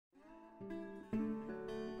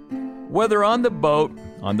Whether on the boat,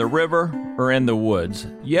 on the river, or in the woods,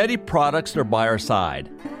 Yeti products are by our side.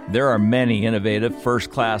 There are many innovative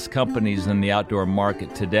first-class companies in the outdoor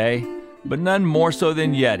market today, but none more so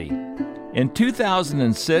than Yeti. In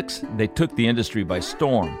 2006, they took the industry by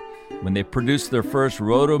storm when they produced their first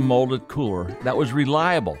roto-molded cooler that was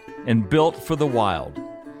reliable and built for the wild.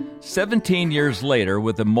 17 years later,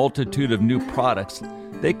 with a multitude of new products,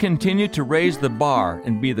 they continue to raise the bar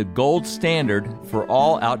and be the gold standard for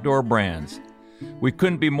all outdoor brands. We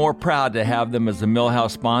couldn't be more proud to have them as a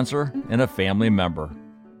Millhouse sponsor and a family member.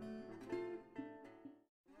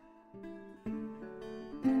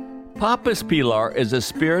 Papa's Pilar is a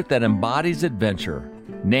spirit that embodies adventure.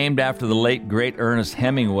 Named after the late great Ernest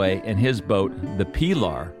Hemingway and his boat, the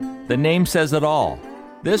Pilar, the name says it all.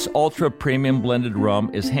 This ultra-premium blended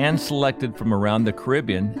rum is hand-selected from around the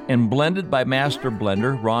Caribbean and blended by master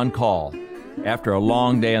blender Ron Call. After a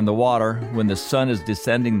long day on the water, when the sun is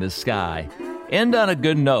descending the sky, end on a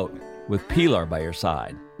good note with Pilar by your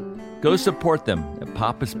side. Go support them at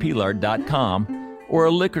papaspilar.com or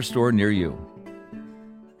a liquor store near you.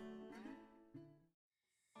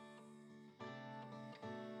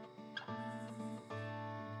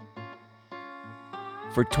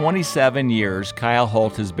 For 27 years, Kyle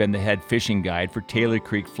Holt has been the head fishing guide for Taylor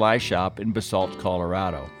Creek Fly Shop in Basalt,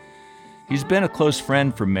 Colorado. He's been a close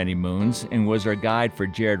friend for many moons and was our guide for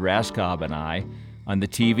Jared Raskob and I on the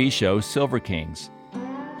TV show Silver Kings.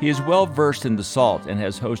 He is well versed in the salt and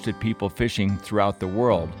has hosted people fishing throughout the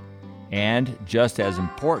world. And, just as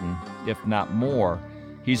important, if not more,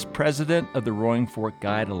 he's president of the Roaring Fork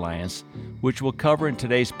Guide Alliance, which we'll cover in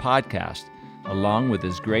today's podcast, along with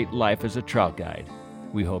his great life as a trout guide.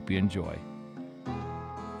 We hope you enjoy.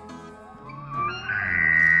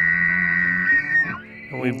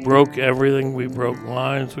 And we broke everything. We broke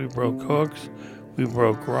lines, we broke hooks, we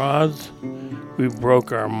broke rods, we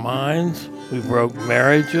broke our minds, we broke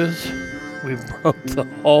marriages, we broke the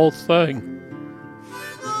whole thing.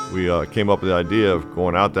 We came up with the idea of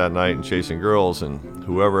going out that night and chasing girls, and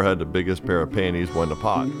whoever had the biggest pair of panties won the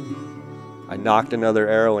pot. I knocked another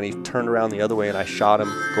arrow and he turned around the other way and I shot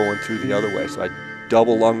him going through the other way. So I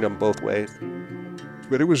double lunged him both ways.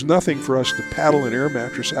 But it was nothing for us to paddle an air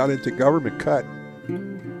mattress out into Government Cut.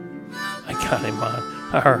 I got him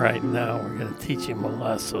on. All right, now we're going to teach him a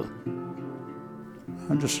lesson.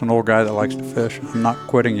 I'm just an old guy that likes to fish. I'm not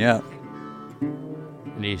quitting yet.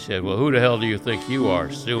 And he said, well, who the hell do you think you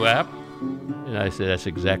are, Sue App? And I said, that's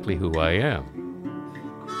exactly who I am.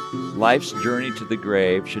 Life's journey to the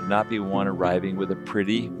grave should not be one arriving with a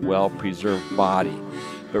pretty, well-preserved body,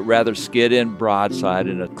 but rather skid in broadside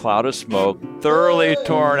in a cloud of smoke, thoroughly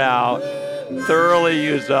torn out, thoroughly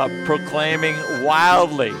used up, proclaiming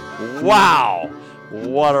wildly, wow,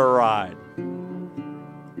 what a ride.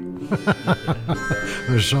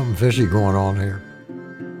 There's something fishy going on here.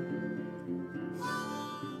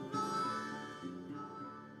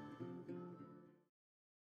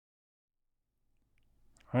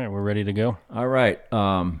 All right, we're ready to go. All right.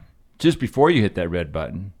 Just before you hit that red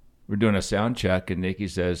button, we're doing a sound check, and Nikki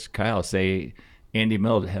says, Kyle, say Andy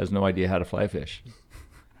Mill has no idea how to fly fish.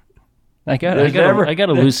 I got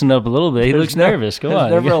to loosen up a little bit. He looks nervous. Go on.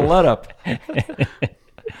 Never a let up.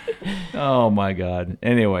 Oh, my God.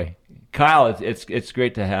 Anyway, Kyle, it's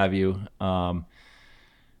great to have you.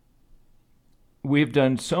 We've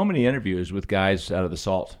done so many interviews with guys out of the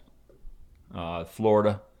Salt,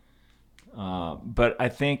 Florida. But I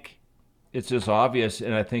think it's just obvious,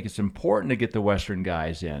 and I think it's important to get the Western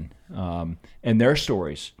guys in and their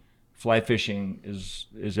stories. Fly fishing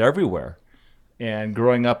is everywhere. And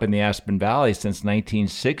growing up in the Aspen Valley since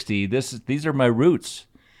 1960, these are my roots.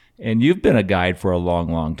 And you've been a guide for a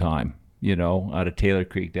long, long time, out of Taylor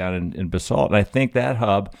Creek down in Basalt. And I think that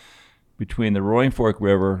hub between the Roaring Fork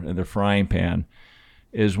River and the Frying Pan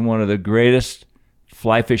is one of the greatest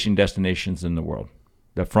fly fishing destinations in the world.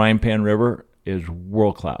 The Frying Pan River is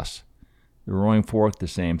world class. The Roaring Fork, the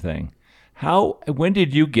same thing. When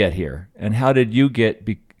did you get here, and how did you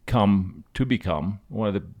become one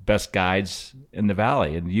of the best guides in the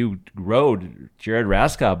valley? And you rode Jared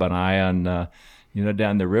Raskob and I on,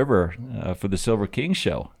 down the river for the Silver King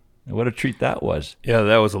show. What a treat that was. Yeah,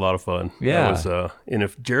 that was a lot of fun. Yeah. That was, and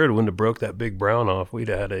if Jared wouldn't have broke that big brown off, we'd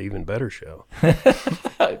have had an even better show.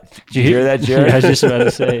 Did you hear that, Jared? I was just about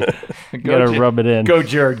to say, you got to rub it in. Go,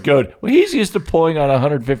 Jared, go. Well, he's used to pulling on a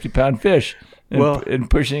 150-pound fish and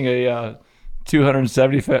pushing a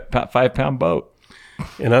 275-pound boat.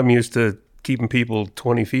 And I'm used to keeping people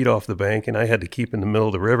 20 feet off the bank, and I had to keep in the middle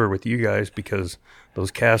of the river with you guys because those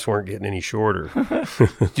casts weren't getting any shorter.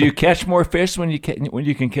 Do you catch more fish when you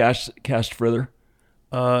can cast further?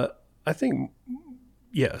 I think,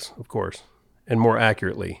 yes, of course. And more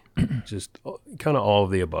accurately, just kind of all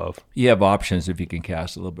of the above. You have options if you can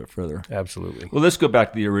cast a little bit further. Absolutely. Well, let's go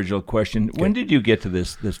back to the original question. Okay. When did you get to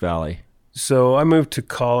this valley? So I moved to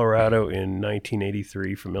Colorado in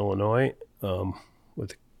 1983 from Illinois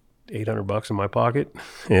with $800 in my pocket.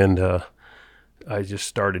 And I just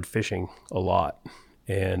started fishing a lot.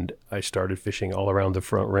 And I started fishing all around the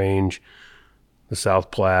Front Range, the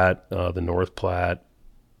South Platte, the North Platte,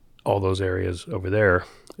 all those areas over there.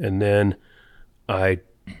 And then I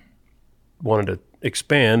wanted to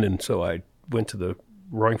expand, and so I went to the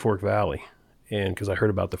Roaring Fork Valley, and because I heard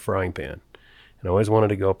about the frying pan, and I always wanted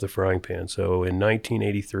to go up the frying pan. So in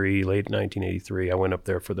 1983, late 1983, I went up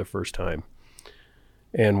there for the first time,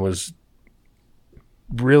 and was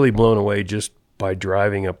really blown away just by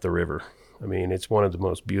driving up the river. I mean, it's one of the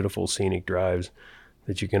most beautiful scenic drives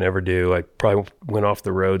that you can ever do. I probably went off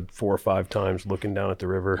the road 4 or 5 times looking down at the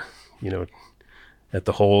river, at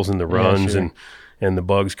the holes and the runs, yeah, sure, and the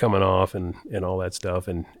bugs coming off and all that stuff.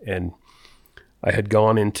 And I had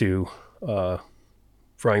gone into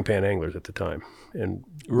Frying Pan Anglers at the time. And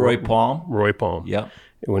Roy Palm? Yeah.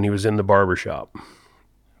 When he was in the barber shop.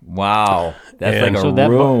 Wow. That's like a so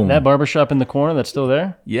room. That barber shop in the corner that's still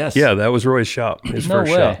there? Yes. Yeah, that was Roy's shop. His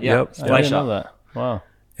first shop. Yep. I didn't know that. Wow.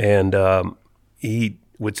 And he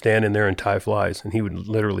would stand in there and tie flies, and he would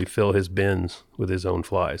literally fill his bins with his own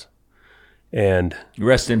flies. And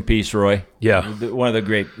rest in peace, Roy. Yeah, one of the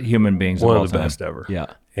great human beings. One of the time. Best ever. Yeah.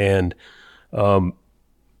 And I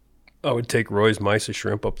would take Roy's Misa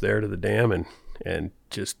shrimp up there to the dam, and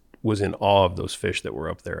just was in awe of those fish that were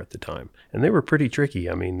up there at the time. And they were pretty tricky.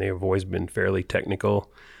 I mean, they have always been fairly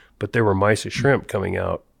technical, but there were Misa shrimp coming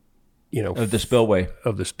out, of the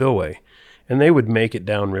spillway. And they would make it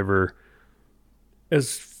downriver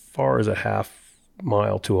as far as a half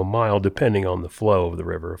mile to a mile, depending on the flow of the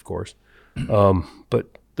river, of course.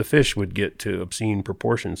 But the fish would get to obscene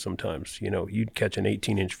proportions sometimes. You'd catch an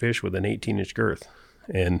 18-inch fish with an 18-inch girth.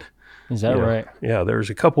 And is that right? Yeah, there's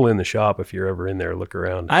a couple in the shop if you're ever in there, look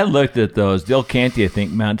around. I looked at those. Del Canty, I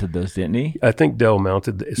think, mounted those, didn't he? I think Del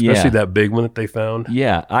mounted, especially that big one that they found.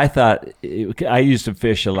 Yeah, I thought, I used to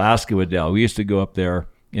fish Alaska with Del. We used to go up there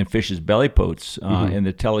and fish his belly poats in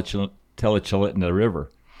the Telechilitna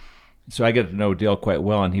River. So I got to know Dale quite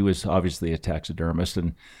well, and he was obviously a taxidermist,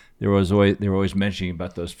 and they were always mentioning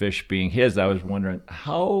about those fish being his. I was wondering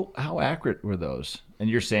how accurate were those? And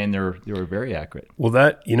you're saying they were very accurate. Well,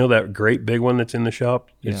 that great big one that's in the shop,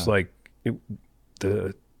 it's like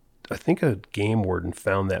I think a game warden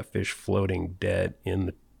found that fish floating dead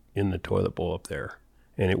in the toilet bowl up there,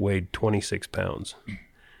 and it weighed 26 pounds,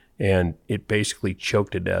 and it basically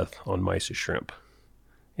choked to death on Misa shrimp.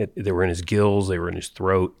 They were in his gills, they were in his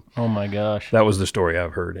throat. Oh my gosh! That was the story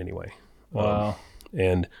I've heard anyway. Wow.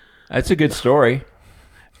 And that's a good story.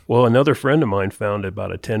 Well, another friend of mine found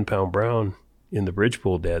about a 10-pound brown in the bridge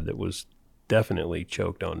pool dead that was definitely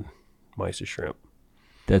choked on Misa shrimp.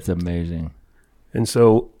 That's amazing. And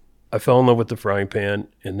so I fell in love with the frying pan,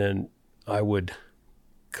 and then I would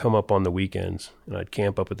come up on the weekends and I'd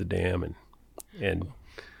camp up at the dam and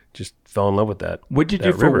just fell in love with that. What did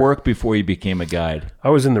you do for work before you became a guide? I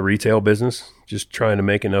was in the retail business, just trying to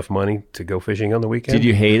make enough money to go fishing on the weekend. Did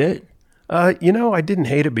you hate it? I didn't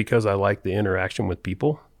hate it because I liked the interaction with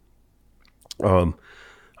people.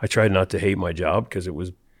 I tried not to hate my job because it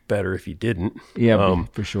was better if you didn't. Yeah,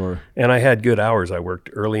 for sure. And I had good hours. I worked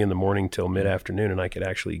early in the morning till mid-afternoon, and I could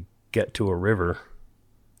actually get to a river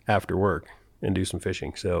after work and do some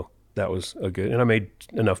fishing. So that was and I made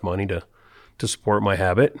enough money to support my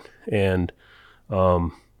habit, and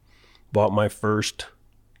bought my first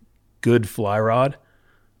good fly rod,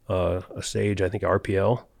 a Sage, I think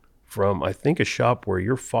RPL, from a shop where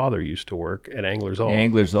your father used to work at Anglers All.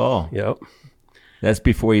 Anglers All. Yep. That's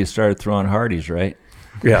before you started throwing Hardies, right?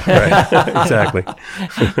 Yeah, right. Exactly.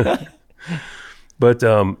 But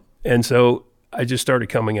and so I just started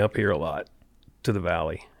coming up here a lot to the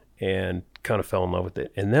valley and kind of fell in love with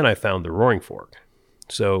it. And then I found the Roaring Fork.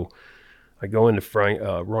 So I go into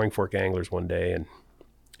Roaring Fork Anglers one day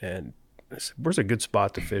and I said, "Where's a good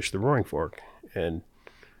spot to fish the Roaring Fork?" And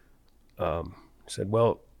said,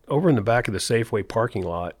 "Well, over in the back of the Safeway parking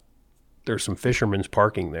lot, there's some fishermen's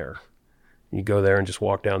parking there. You go there and just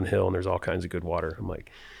walk down the hill, and there's all kinds of good water." I'm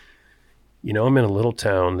like, I'm in a little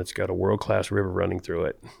town that's got a world-class river running through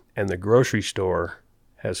it, and the grocery store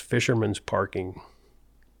has fishermen's parking,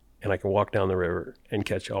 and I can walk down the river and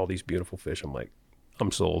catch all these beautiful fish. I'm like,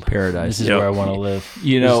 I'm sold. Paradise. This is where I want to live.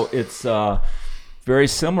 It's very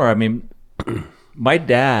similar. I mean, my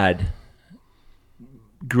dad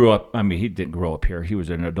grew up, he didn't grow up here. He was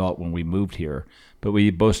an adult when we moved here. but we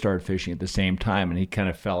both started fishing at the same time, and he kind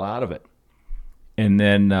of fell out of it. And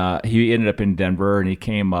then he ended up in Denver, and he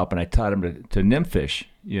came up, and I taught him to nymph fish,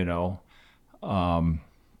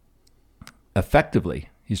 effectively.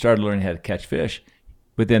 He started learning how to catch fish.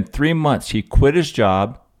 Within 3 months, he quit his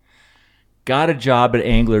job, got a job at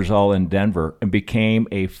Anglers All in Denver, and became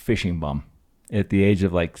a fishing bum at the age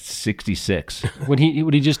of like 66. Would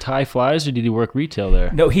he just tie flies, or did he work retail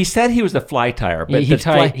there? No, he said he was a fly tire, but he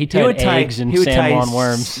tied eggs and San Juan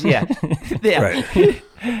worms. Yeah, yeah. Right.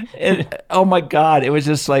 And, oh my God, it was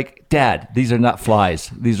just like, Dad, these are not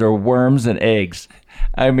flies; these are worms and eggs.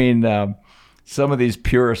 I mean, some of these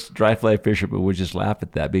purist dry fly fishermen would just laugh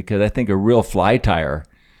at that, because I think a real fly tire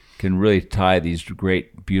can really tie these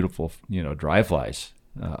great, beautiful, dry flies.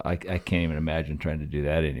 I can't even imagine trying to do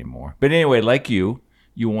that anymore. But anyway, like you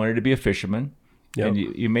wanted to be a fisherman, and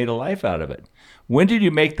you made a life out of it. When did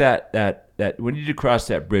you make that? When did you cross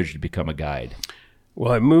that bridge to become a guide?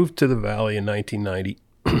 Well, I moved to the Valley in 1990,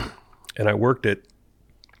 and I worked at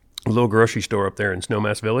a little grocery store up there in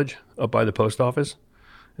Snowmass Village, up by the post office,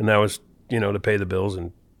 and that was to pay the bills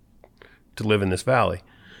and to live in this valley.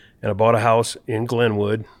 And I bought a house in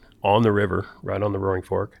Glenwood on the river, right on the Roaring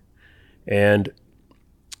Fork, and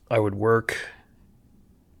I would work.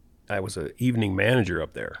 I was an evening manager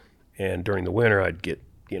up there, and during the winter I'd get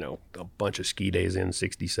a bunch of ski days in,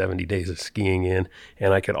 60, 70 days of skiing in,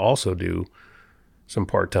 and I could also do some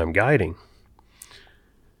part-time guiding,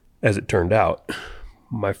 as it turned out.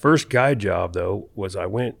 My first guide job, though, was I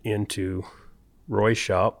went into Roy's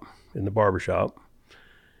shop in the barber shop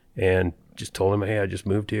and just told him, hey, I just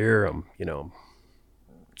moved here. I'm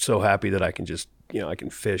so happy that I can just I can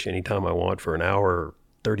fish anytime I want for an hour or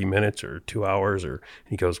 30 minutes or 2 hours. Or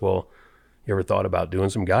he goes, well, you ever thought about doing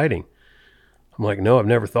some guiding? I'm like, no, I've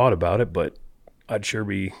never thought about it, but I'd sure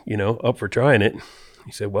be up for trying it.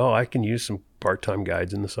 He said, well, I can use some part-time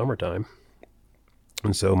guides in the summertime.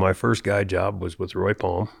 And so my first guide job was with Roy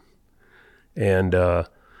Palm, and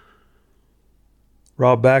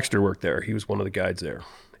Rob Baxter worked there. He was one of the guides there.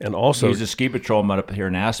 And also, he was a ski patrolman up here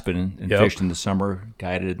in Aspen, and fished in the summer,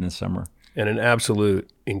 guided in the summer. And an absolute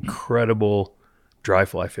incredible dry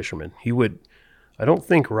fly fisherman. I don't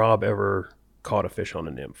think Rob ever caught a fish on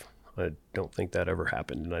a nymph. I don't think that ever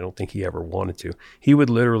happened, and I don't think he ever wanted to. He would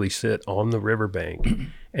literally sit on the riverbank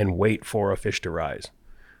and wait for a fish to rise,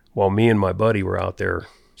 while me and my buddy were out there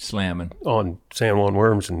slamming on San Juan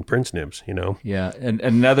worms and prince nymphs, Yeah, and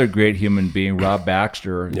another great human being, Rob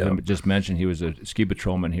Baxter, just mentioned he was a ski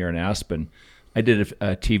patrolman here in Aspen. I did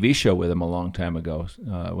a TV show with him a long time ago.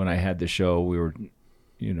 When I had the show, we were,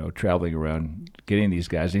 traveling around getting these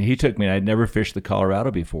guys, and he took me. I'd never fished the Colorado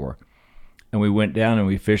before, and we went down and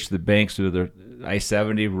we fished the banks of the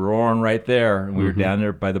I-70, roaring right there, and we were down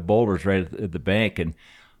there by the boulders right at the bank, and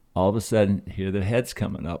all of a sudden, hear the heads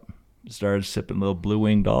coming up. Started sipping little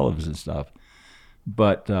blue-winged olives and stuff,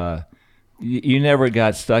 but you never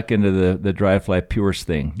got stuck into the dry fly purist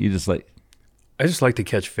thing. You just like. I just like to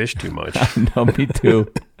catch fish too much. No, me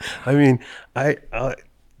too. I mean, I've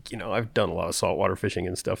done a lot of saltwater fishing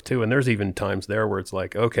and stuff too, and there's even times there where it's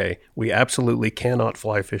like, okay, we absolutely cannot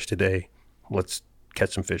fly fish today. Let's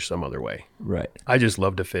catch some fish some other way. Right. I just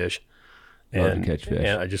love to fish. And catch fish.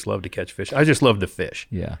 And I just love to catch fish. I just love to fish.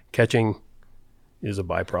 Yeah. Catching is a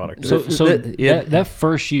byproduct. So that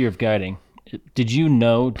first year of guiding, did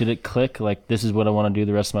it click, like, this is what I want to do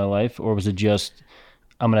the rest of my life? Or was it just,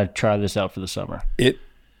 I'm going to try this out for the summer?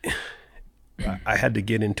 I had to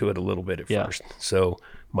get into it a little bit at first. So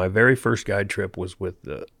my very first guide trip was with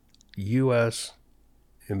the U.S.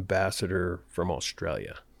 ambassador from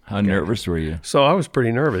Australia. How nervous were you? So I was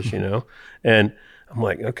pretty nervous, and I'm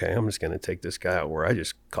like, okay, I'm just going to take this guy out where I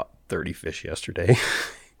just caught 30 fish yesterday.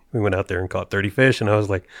 We went out there and caught 30 fish, and I was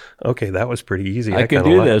like, okay, that was pretty easy. I can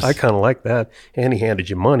do this. I kind of like that. And he handed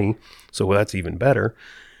you money, so that's even better.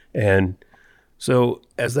 And so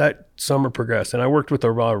as that summer progressed, and I worked with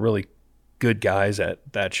a lot of really good guys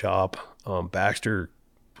at that shop. Baxter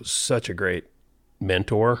was such a great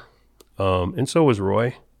mentor, and so was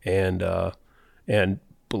Roy. And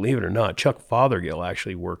believe it or not, Chuck Fothergill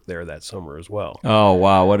actually worked there that summer as well. Oh,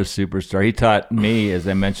 wow. What a superstar. He taught me, as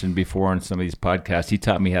I mentioned before on some of these podcasts, he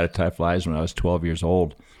taught me how to tie flies when I was 12 years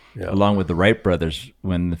old, along with the Wright brothers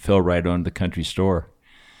when Phil Wright owned the country store.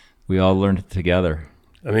 We all learned it together.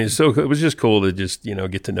 I mean, it was just cool to just,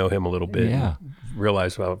 get to know him a little bit. Yeah. And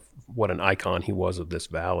realize what an icon he was of this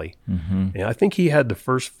valley. Mm-hmm. And I think he had the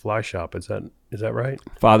first fly shop. Is that right?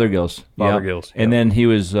 Fothergill's. Fothergill's. Yeah. And then he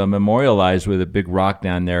was memorialized with a big rock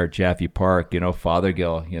down there at Jaffe Park.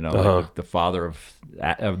 Fothergill, like the father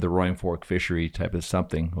of the Roaring Fork fishery type of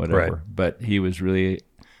something, whatever. Right. But he was really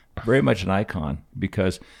very much an icon,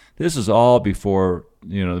 because this is all before,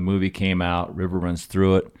 the movie came out, River Runs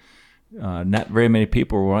Through It. Not very many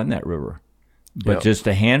people were on that river, but just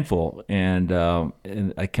a handful. And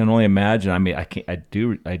I can only imagine. I mean, I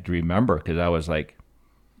do remember, because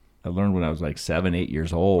I learned when I was like 7, 8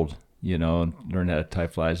 years old, and learned how to tie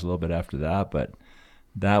flies a little bit after that. But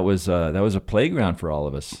that was a playground for all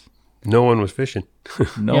of us. No one was fishing.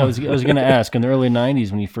 No, Yeah, I was going to ask, in the early 90s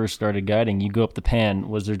when you first started guiding, you go up the pan,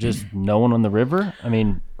 was there just no one on the river? I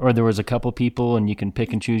mean, or there was a couple people and you can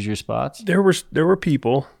pick and choose your spots? There were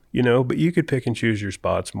people, but you could pick and choose your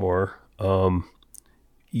spots more. You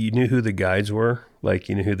knew who the guides were, like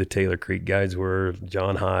you knew who the Taylor Creek guides were,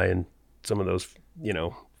 John High and some of those,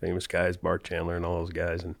 famous guys, Bart Chandler and all those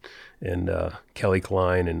guys, and Kelly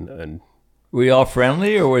Klein and were you all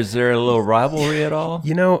friendly, or was there a little rivalry at all?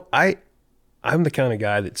 I'm the kind of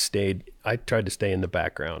guy that I tried to stay in the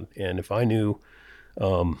background. And if I knew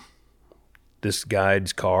this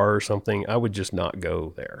guide's car or something, I would just not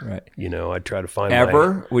go there. Right. I'd try to find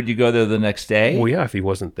Would you go there the next day? Well, yeah, if he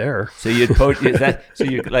wasn't there. So you'd poach, so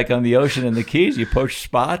you like on the ocean and the Keys, you poach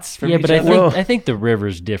spots from each but other? I think the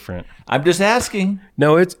river's different. I'm just asking.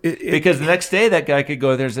 No, it's because the next day that guy could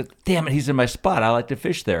go there and say, damn it, he's in my spot. I like to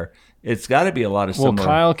fish there. It's got to be a lot of similar. Well,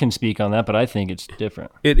 Kyle can speak on that, but I think it's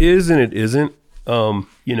different. It is and it isn't.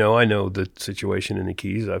 I know the situation in the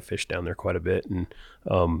Keys. I've fished down there quite a bit, and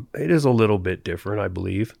it is a little bit different, I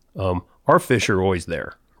believe. Our fish are always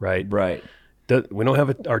there, right? Right. We don't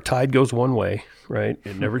have our tide goes one way, right?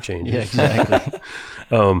 It never changes. Yeah, exactly.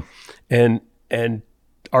 And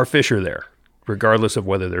our fish are there, regardless of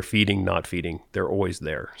whether they're feeding, not feeding. They're always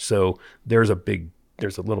there. So there's a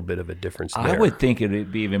little bit of a difference there. I would think it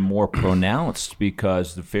would be even more pronounced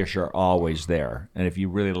because the fish are always there. And if you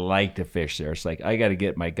really like to fish there, it's like, I got to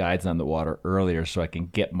get my guides on the water earlier so I can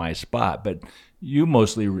get my spot. But you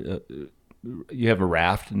mostly, you have a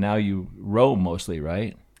raft, and now you row mostly,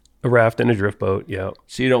 right? A raft and a drift boat, yeah.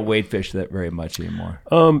 So you don't wade fish that very much anymore?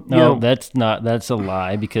 No, that's a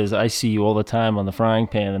lie, because I see you all the time on the frying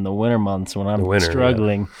pan in the winter months when I'm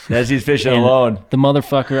struggling. Yeah. As he's fishing alone. The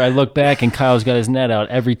motherfucker, I look back and Kyle's got his net out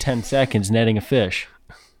every 10 seconds netting a fish.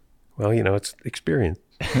 Well, it's experience.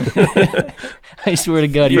 I swear to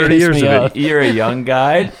God, he 30 pissed years me of off. You're a young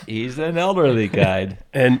guide. He's an elderly guide.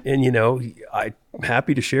 And I'm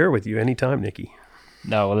happy to share with you anytime, Nikki.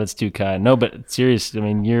 No, well, that's too kind. No, but serious. I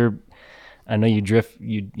mean, I know you drift,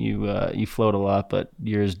 you float a lot, but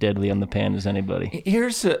you're as deadly on the pan as anybody.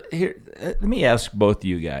 Let me ask both of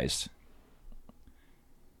you guys.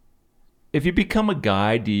 If you become a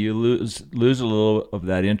guide, do you lose a little of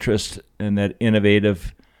that interest and that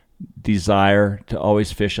innovative desire to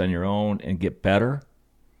always fish on your own and get better?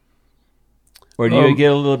 Or do you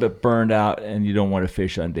get a little bit burned out and you don't want to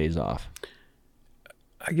fish on days off?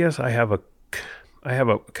 I guess I have a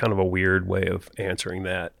kind of a weird way of answering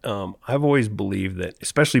that. I've always believed that,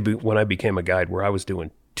 especially when I became a guide where I was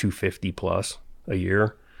doing 250 plus a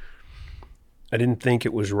year, I didn't think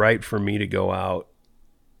it was right for me to go out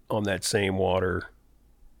on that same water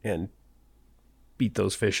and beat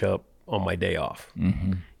those fish up on my day off.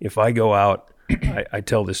 Mm-hmm. If I go out, I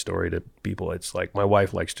tell this story to people. It's like my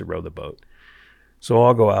wife likes to row the boat. So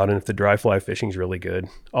I'll go out, and if the dry fly fishing's really good,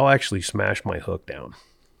 I'll actually smash my hook down.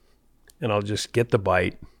 And I'll just get the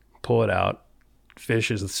bite, pull it out.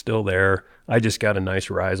 Fish is still there. I just got a nice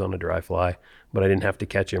rise on a dry fly, but I didn't have to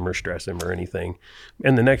catch him or stress him or anything.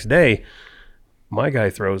 And the next day, my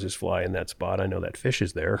guy throws his fly in that spot. I know that fish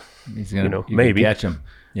is there. He's gonna maybe catch him.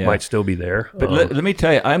 Yeah. Might still be there. But let me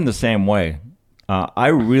tell you, I'm the same way. I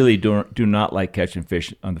really do not like catching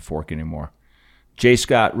fish on the fork anymore. Jay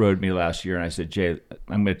Scott rode me last year, and I said, Jay,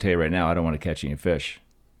 I'm going to tell you right now, I don't want to catch any fish.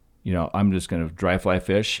 I'm just going to dry fly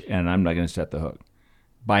fish, and I'm not going to set the hook.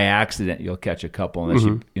 By accident, you'll catch a couple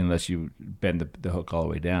unless you bend the hook all the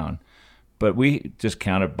way down. But we just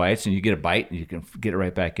counted bites, and you get a bite, and you can get it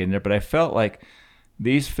right back in there. But I felt like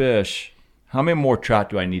these fish, how many more trout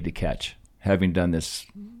do I need to catch, having done this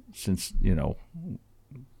since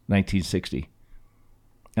 1960?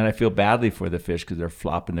 And I feel badly for the fish because they're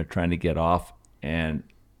flopping, they're trying to get off, and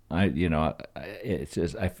it's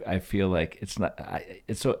just I feel like it's not.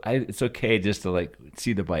 It's okay just to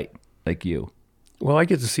see the bite like you. Well, I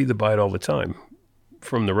get to see the bite all the time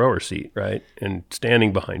from the rower seat, right, and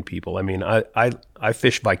standing behind people. I mean, I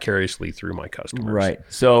fish vicariously through my customers, right?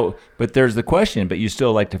 So, but there's the question. But you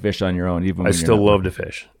still like to fish on your own, even when I still love to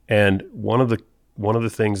fish. And one of the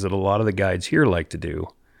things that a lot of the guides here like to do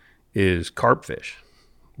is carp fish.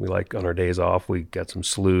 We like on our days off, we got some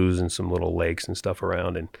sloughs and some little lakes and stuff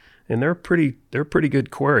around, and and they're pretty good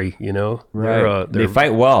quarry, you know. Right. They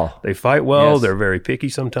fight well. They fight well. Yes. They're very picky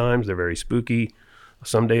sometimes. They're very spooky.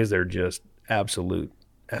 Some days they're just absolute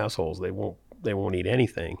assholes. They won't eat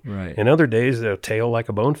anything. Right. And other days they'll tail like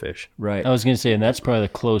a bonefish. Right. I was going to say, and that's probably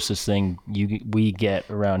the closest thing we get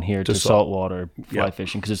around here to saltwater fly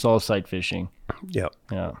fishing, because it's all sight fishing. Yep.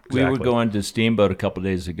 Yeah. We were going to Steamboat a couple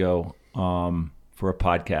days ago for a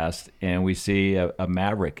podcast, and we see a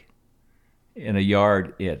maverick in a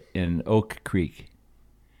yard in Oak Creek.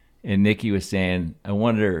 And Nikki was saying,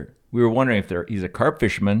 we were wondering if he's a carp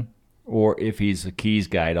fisherman or if he's a Keys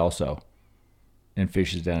guide also and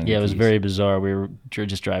fishes down in the Yeah, it was Keys. very bizarre. We were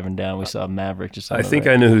just driving down. We saw a maverick just on I the think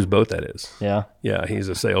right. I know whose boat that is. Yeah? Yeah, he's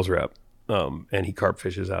a sales rep, and he carp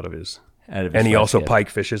fishes out of his Out of his and he fly also skid. pike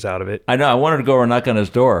fishes out of it. I know. I wanted to go over and knock on his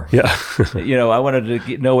door. Yeah. I wanted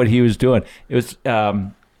to know what he was doing. It was.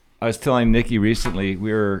 I was telling Nikki recently.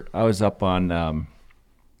 I was up on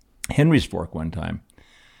Henry's Fork one time,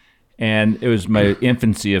 and it was my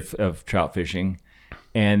infancy of trout fishing.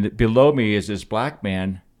 And below me is this black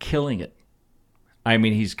man killing it. I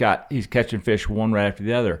mean, he's catching fish one right after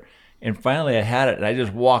the other. And finally, I had it, and I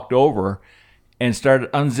just walked over and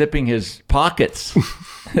started unzipping his pockets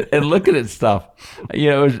and looking at stuff. I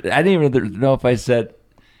didn't even know if I said,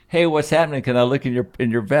 "Hey, what's happening? Can I look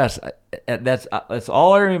in your vest?" That's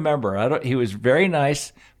all I remember. He was very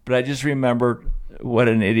nice, but I just remembered what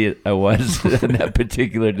an idiot I was on that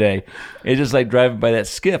particular day. It's just like driving by that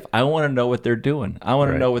skiff. I want to know what they're doing. I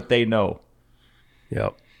want to know what they know.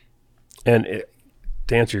 Yep. And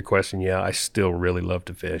to answer your question, yeah, I still really love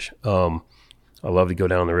to fish. I love to go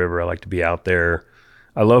down the river. I like to be out there.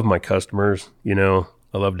 I love my customers. I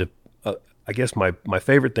love to. I guess my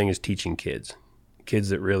favorite thing is teaching kids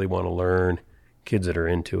that really want to learn, kids that are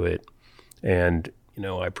into it, and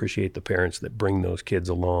I appreciate the parents that bring those kids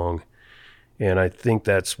along. And I think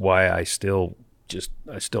that's why I still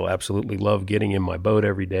absolutely love getting in my boat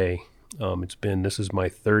every day. This is my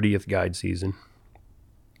 30th guide season.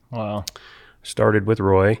 Wow. Started with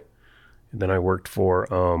Roy, and then I worked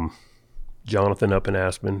for Jonathan up in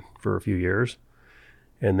Aspen for a few years.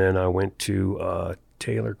 And then I went to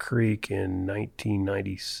Taylor Creek in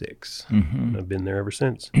 1996. Mm-hmm. I've been there ever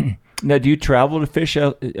since. Now, do you travel to fish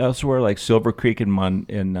elsewhere, like Silver Creek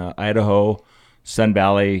in Idaho, Sun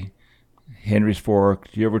Valley, Henry's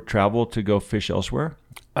Fork? Do you ever travel to go fish elsewhere?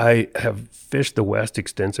 I have fished the West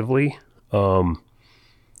extensively. I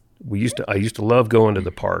used to love going to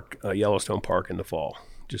the park, Yellowstone Park, in the fall.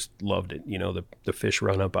 Just loved it. The fish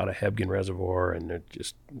run up out of Hebgen Reservoir, and they're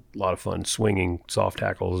just a lot of fun swinging soft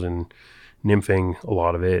tackles and nymphing a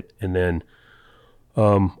lot of it. And then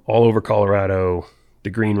all over Colorado, the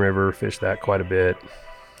Green River, fished that quite a bit.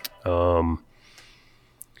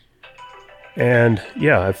 And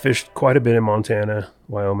yeah, I fished quite a bit in Montana,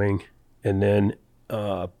 Wyoming. And then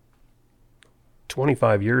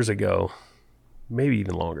 25 years ago, maybe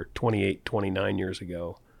even longer, 28, 29 years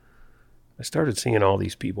ago, I started seeing all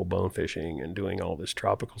these people bone fishing and doing all this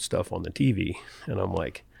tropical stuff on the TV. And I'm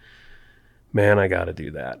like, man, I got to do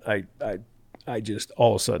that. I just,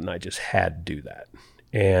 all of a sudden, I just had to do that.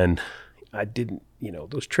 And I didn't,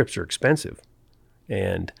 those trips are expensive.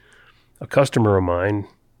 And a customer of mine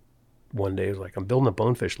one day was like, I'm building a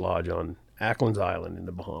bonefish lodge on Ackland's Island in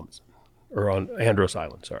the Bahamas, or on Andros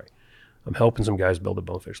Island, sorry. I'm helping some guys build a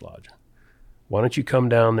bonefish lodge. Why don't you come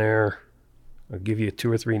down there? I'll give you 2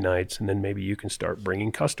 or 3 nights, and then maybe you can start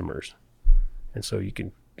bringing customers. And so you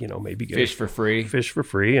can, maybe get Fish for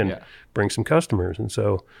free and bring some customers. And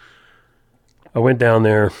so I went down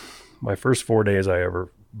there. My first 4 days I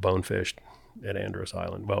ever bone fished at Andros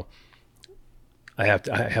Island. Well, I have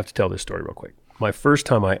to tell this story real quick. My first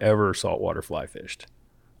time I ever saltwater fly fished,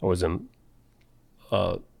 I was in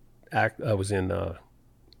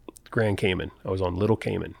Grand Cayman. I was on Little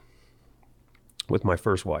Cayman with my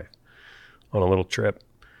first wife on a little trip.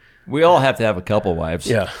 We all have to have a couple wives.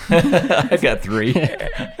 Yeah. I got 3.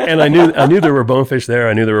 And I knew there were bonefish there.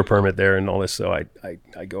 I knew there were permit there and all this. So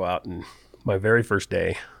I go out, and my very first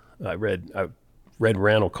day, I read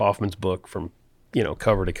Randall Kaufman's book from,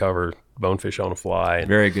 cover to cover, Bonefish on a Fly.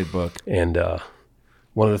 Very good book. And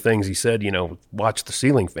one of the things he said, watch the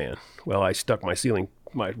ceiling fan. Well, I stuck my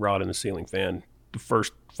rod in the ceiling fan. The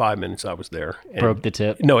first 5 minutes I was there. And broke the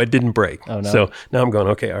tip? No, it didn't break. Oh, no. So now I'm going,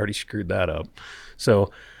 okay, I already screwed that up.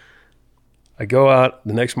 So I go out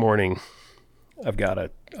the next morning. I've got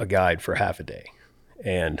a guide for half a day,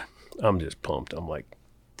 and I'm just pumped. I'm like,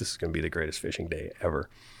 this is going to be the greatest fishing day ever.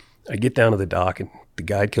 I get down to the dock, and the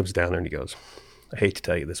guide comes down there, and he goes, I hate to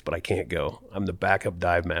tell you this, but I can't go. I'm the backup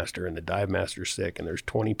dive master, and the dive master's sick, and there's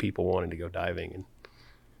 20 people wanting to go diving, and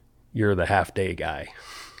you're the half-day guy.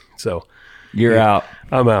 So You're out.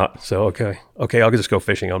 I'm out. So, okay, I'll just go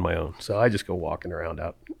fishing on my own. So I just go walking around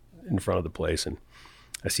out in front of the place, and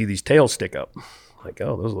I see these tails stick up. I'm like,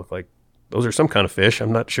 oh, those are some kind of fish.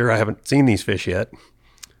 I'm not sure. I haven't seen these fish yet.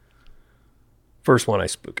 First one I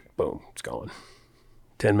spook it. Boom, it's gone.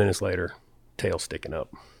 10 minutes later, tail sticking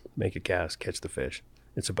up. Make a cast, catch the fish.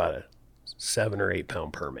 It's about a 7 or 8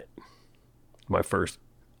 pound permit. My first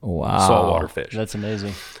saltwater fish. That's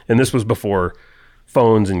amazing. And this was before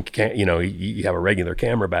phones and you have a regular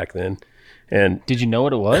camera back then. And did you know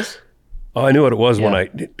what it was? Oh, I knew what it was when I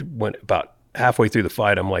went about halfway through the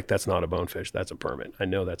fight. I'm like, that's not a bonefish. That's a permit. I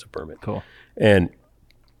know that's a permit. Cool. And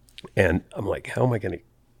I'm like, how am I going to?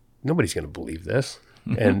 Nobody's going to believe this.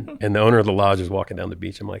 And the owner of the lodge is walking down the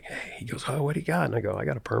beach. I'm like, hey, he goes, oh, what do you got? And I go, I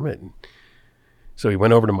got a permit. And so he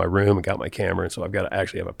went over to my room and got my camera. And so I've got to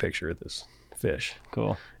actually have a picture of this fish.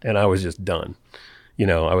 Cool. And I was just done.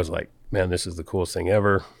 I was like, man, this is the coolest thing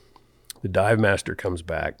ever. The dive master comes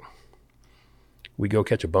back. We go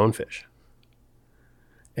catch a bonefish.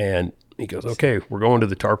 And he goes, okay, we're going to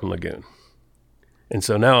the Tarpon Lagoon. And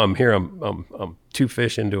so now I'm here. I'm 2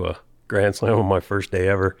 fish into a Grand Slam on my first day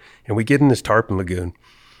ever. And we get in this Tarpon Lagoon,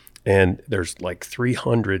 and there's like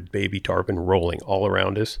 300 baby tarpon rolling all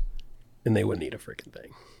around us, and they wouldn't eat a freaking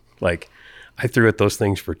thing. Like, I threw at those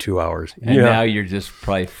things for 2 hours. And now you're just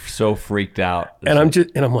probably so freaked out. And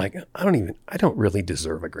I'm like, I don't really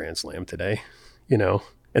deserve a Grand Slam today,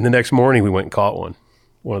 And the next morning we went and caught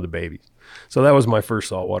one of the babies. So that was my first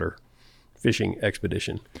saltwater fishing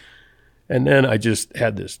expedition. And then I just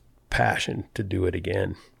had this passion to do it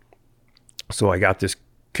again. So I got this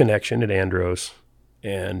connection at Andros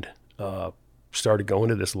and started going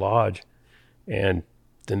to this lodge. And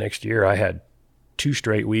the next year I had 2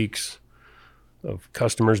 straight weeks of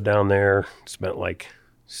customers down there. Spent like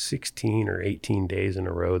 16 or 18 days in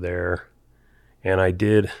a row there. And I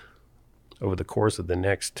did, over the course of the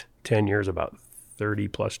next 10 years, about 30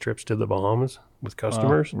 plus trips to the Bahamas with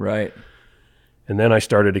customers. Right. And then I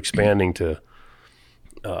started expanding to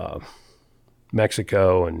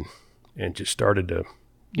Mexico and just started to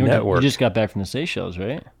network. You just got back from the Seychelles,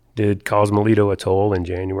 right? Did Cosmolito Atoll in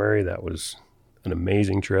January. That was an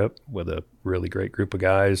amazing trip with a really great group of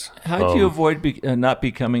guys. How did you avoid not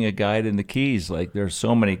becoming a guide in the Keys? Like, there's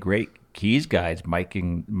so many great Keys guides. Mike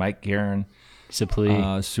Guerin,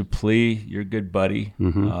 Suplee, your good buddy,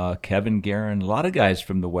 Kevin Guerin. A lot of guys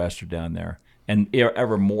from the West are down there, and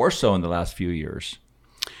ever more so in the last few years.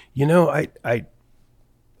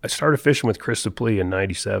 I started fishing with Chris Suplee in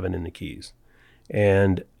 '97 in the Keys,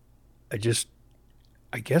 and I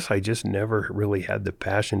guess I just never really had the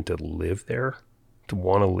passion to live there, to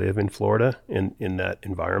want to live in Florida in that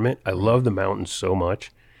environment. I love the mountains so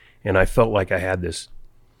much, and I felt like I had this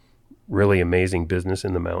really amazing business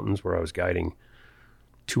in the mountains where I was guiding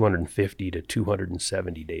 250 to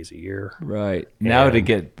 270 days a year. Right. Now to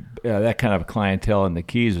get that kind of clientele in the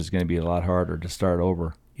Keys is going to be a lot harder to start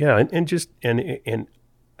over. Yeah, and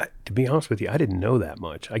to be honest with you, I didn't know that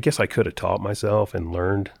much. I guess I could have taught myself and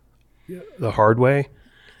learned the hard way.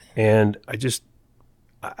 And I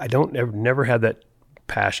never had that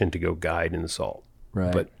passion to go guide in the salt.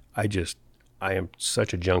 Right. But I am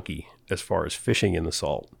such a junkie as far as fishing in the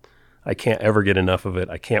salt. I can't ever get enough of it.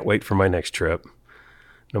 I can't wait for my next trip,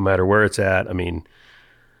 no matter where it's at. I mean,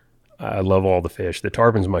 I love all the fish. The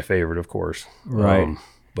tarpon's my favorite, of course. Right.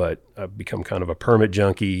 But I've become kind of a permit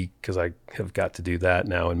junkie because I have got to do that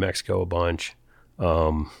now in Mexico a bunch.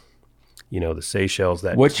 The Seychelles.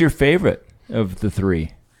 What's your favorite of the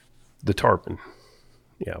 3? The tarpon.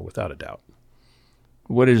 Yeah, without a doubt.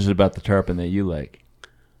 What is it about the tarpon that you like?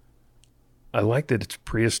 I like that it's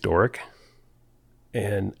prehistoric.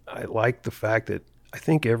 And I like the fact that I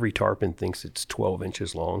think every tarpon thinks it's 12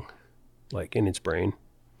 inches long, like in its brain.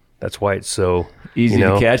 That's why it's so easy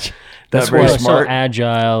to catch. That's why it's so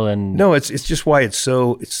agile and no, it's just why it's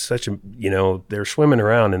such a they're swimming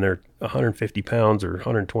around and they're 150 pounds or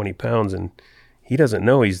 120 pounds and he doesn't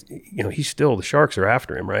know he's still the sharks are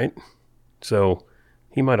after him, right? So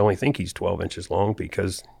he might only think he's 12 inches long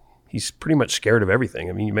because he's pretty much scared of everything.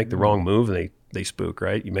 I mean, you make the wrong move, they spook,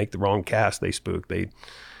 right? You make the wrong cast, they spook. I think.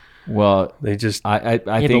 But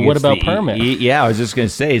what about permit? I was just going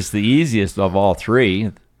to say it's the easiest of all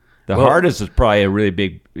 3. The hardest is probably a really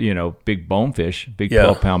big, big bonefish, big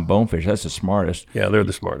 12-pound bonefish. That's the smartest. Yeah, they're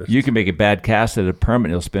the smartest. You can make a bad cast at a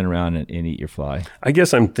permit, it'll spin around and eat your fly. I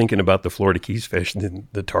guess I'm thinking about the Florida Keys fish,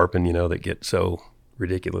 the tarpon, that get so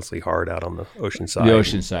ridiculously hard out on the ocean side. The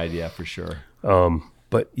ocean side, yeah, for sure.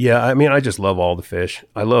 But yeah, I mean, I just love all the fish.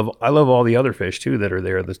 I love all the other fish too that are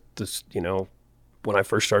there. when I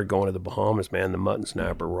first started going to the Bahamas, man, the mutton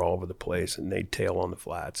snapper were all over the place, and they'd tail on the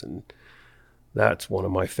flats, and that's one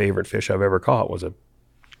of my favorite fish I've ever caught, was a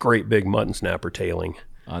great big mutton snapper tailing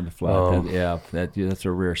on the flat. That's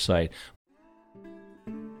a rare sight.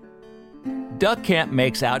 Duck Camp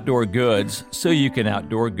makes outdoor goods so you can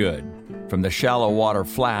outdoor good. From the shallow water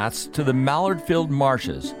flats to the mallard-filled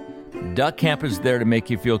marshes, Duck Camp is there to make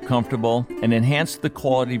you feel comfortable and enhance the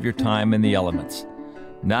quality of your time in the elements.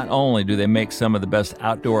 Not only do they make some of the best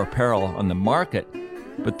outdoor apparel on the market,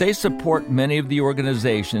 but they support many of the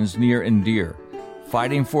organizations near and dear,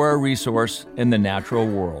 fighting for a resource in the natural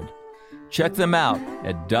world. Check them out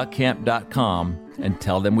at duckcamp.com and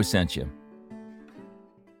tell them we sent you.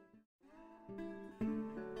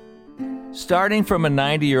 Starting from a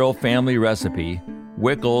 90-year-old family recipe,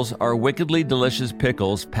 Wickles are wickedly delicious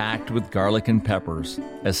pickles packed with garlic and peppers,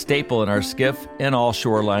 a staple in our skiff and all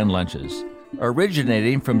shoreline lunches.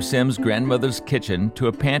 Originating from Sim's grandmother's kitchen to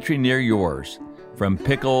a pantry near yours, from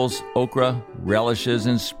pickles, okra, relishes,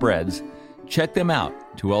 and spreads, check them out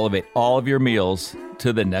to elevate all of your meals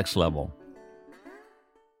to the next level.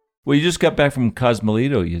 Well, you just got back from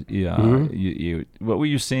Cosmelito. What were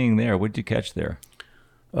you seeing there? What did you catch there?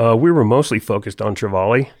 We were mostly focused on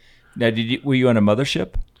trevally. Now, were you on a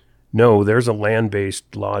mothership? No, there's a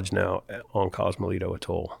land-based lodge now on Cosmelito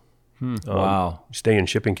Atoll. Wow. Stay in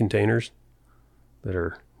shipping containers that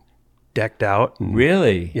are decked out. And,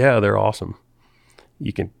 really? Yeah, they're awesome.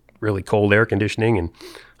 You can really cold air conditioning and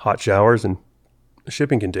hot showers and a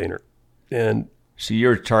shipping container. And so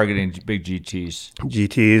you're targeting big GTs.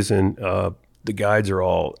 GTs, and the guides are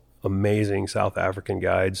all amazing South African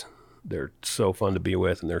guides. They're so fun to be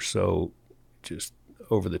with, and they're so just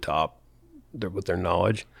over the top with their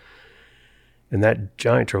knowledge. And that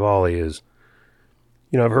giant trevally is,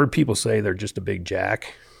 I've heard people say they're just a big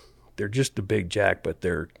jack. They're just a big jack, but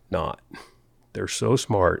they're not. They're so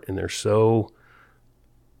smart, and they're so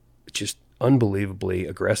just unbelievably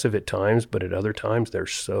aggressive at times, but at other times they're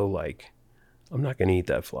so like, I'm not going to eat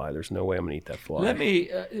that fly. There's no way I'm going to eat that fly.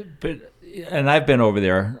 And I've been over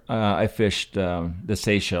there. I fished the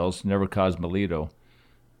Seychelles, never Cosmelito.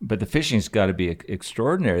 But the fishing's got to be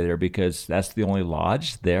extraordinary there because that's the only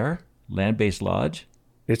lodge there, land-based lodge.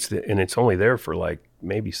 And it's only there for like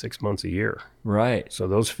maybe 6 months a year. Right. So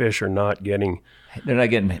those fish are not getting... They're not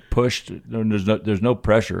getting pushed. There's no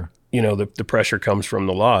pressure. The pressure comes from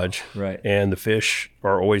the lodge. Right. And the fish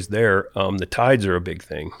are always there. The tides are a big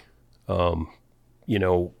thing.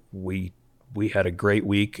 We had a great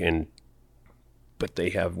week, but they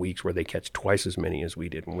have weeks where they catch twice as many as we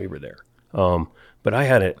did when we were there. But I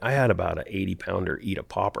had about an 80-pounder eat a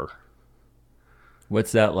popper.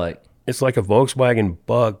 What's that like? It's like a Volkswagen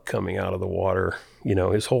Bug coming out of the water.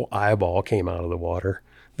 His whole eyeball came out of the water.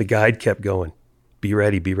 The guide kept going, be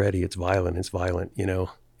ready, it's violent,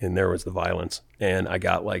 and there was the violence. And I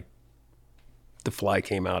got the fly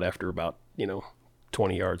came out after about,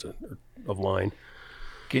 20 yards of line.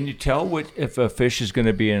 Can you tell if a fish is going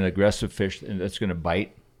to be an aggressive fish and that's going to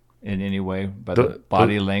bite in any way by the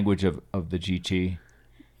body language of the GT?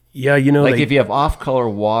 Yeah, if you have off-color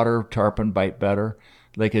water, tarpon bite better.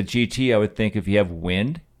 Like a GT, I would think if you have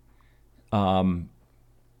wind, and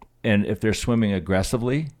if they're swimming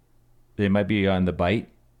aggressively, they might be on the bite.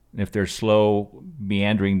 And if they're slow,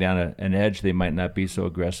 meandering down an edge, they might not be so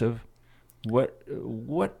aggressive. What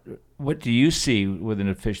do you see within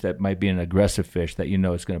a fish that might be an aggressive fish that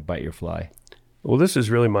it's going to bite your fly? Well, this is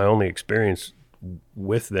really my only experience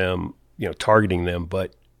with them, targeting them.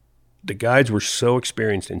 But the guides were so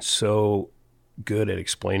experienced and so good at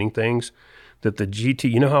explaining things that the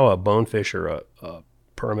GT, how a bonefish or a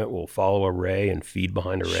permit will follow a ray and feed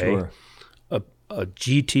behind a ray? Sure. A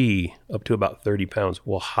GT up to about 30 pounds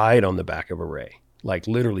will hide on the back of a ray, like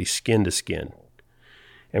literally skin to skin.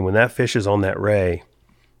 And when that fish is on that ray,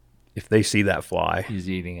 if they see that fly, he's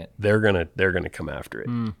eating it. They're gonna come after it.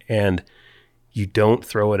 And you don't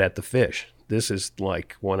throw it at the fish. This is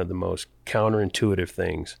like one of the most counterintuitive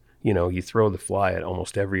things. You throw the fly at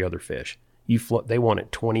almost every other fish. They want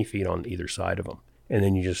it 20 feet on either side of them, and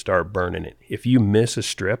then you just start burning it. If you miss a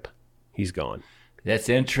strip, he's gone. That's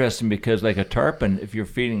interesting because like a tarpon, if you're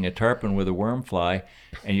feeding a tarpon with a worm fly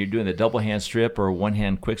and you're doing the double hand strip or one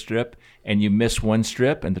hand quick strip and you miss one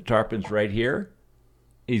strip and the tarpon's right here,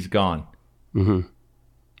 he's gone. Mm-hmm.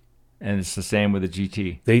 And it's the same with the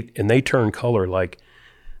GT. They turn color, like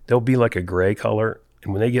they'll be like a gray color,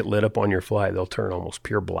 and when they get lit up on your fly, they'll turn almost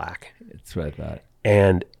pure black. That's what I thought.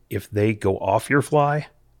 And if they go off your fly,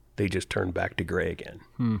 they just turn back to gray again.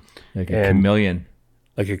 Like a chameleon.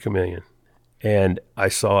 Like a chameleon. And I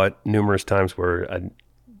saw it numerous times where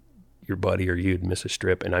your buddy or you'd miss a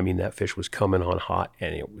strip. And I mean, that fish was coming on hot,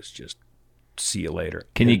 and it was just, see you later.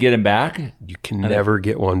 Can you get him back? You can never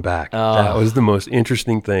get one back. That was the most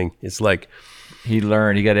interesting thing. It's like he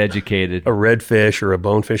learned, he got educated. A redfish or a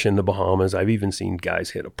bonefish in the Bahamas. I've even seen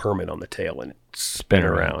guys hit a permit on the tail and it spin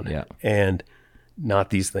around. Yeah. And not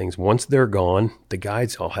these things. Once they're gone, the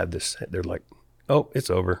guides all have this, they're like, oh, it's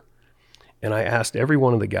over. And I asked every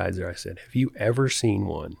one of the guides there, I said, have you ever seen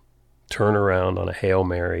one turn around on a Hail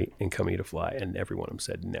Mary and come eat a fly? And every one of them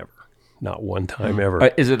said never. Not one time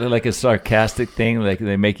ever. Is it like a sarcastic thing? Like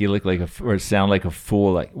they make you look like or sound like a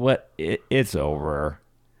fool? Like, what? It's over.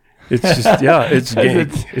 It's just, yeah, it's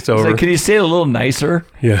over. Like, can you say it a little nicer?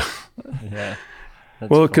 Yeah. Yeah.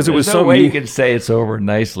 Well, because it was no something way you can say it's over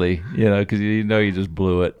nicely, because you just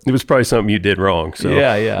blew it. It was probably something you did wrong. So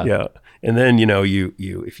yeah. And then you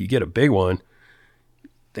if you get a big one,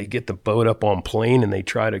 they get the boat up on plane and they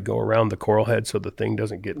try to go around the coral head so the thing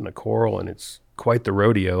doesn't get in the coral, and it's quite the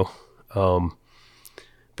rodeo.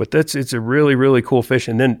 But it's a really, really cool fish.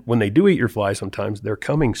 And then when they do eat your fly, sometimes they're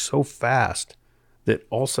coming so fast that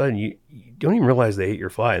all of a sudden you don't even realize they ate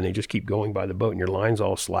your fly, and they just keep going by the boat, and your line's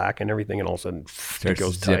all slack and everything, and all of a sudden it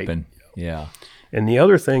goes zipping. tight. Yeah. And the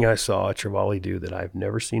other thing I saw a trevally do that I've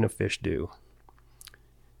never seen a fish do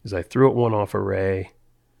is I threw it one off a ray.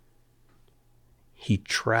 He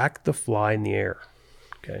tracked the fly in the air,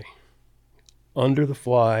 okay, under the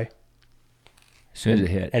fly, as soon as it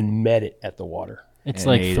hit, and met it at the water. It's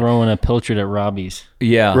like throwing a pilchard at Robbie's.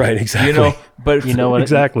 Yeah, right. Exactly. But you know what?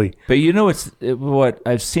 Exactly. But what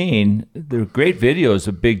I've seen. There are great videos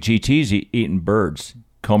of big GTs eating birds,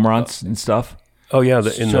 cormorants and stuff. Oh yeah.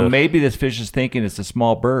 Maybe this fish is thinking it's a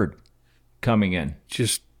small bird coming in.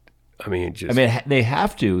 They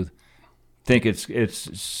have to think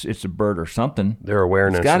it's a bird or something. Their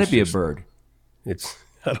awareness. It's got to be a bird.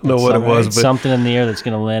 I don't know what it was, but something in the air that's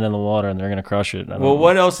going to land in the water and they're going to crush it. Well,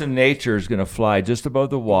 what else in nature is going to fly just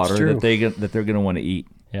above the water that they're going to want to eat?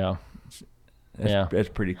 Yeah. That's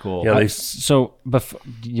pretty cool. Yeah, do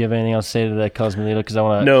you have anything else to say to that Cosmelito? Because I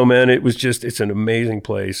want to. No, man, it's an amazing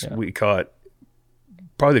place. Yeah. We caught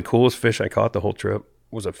probably the coolest fish I caught the whole trip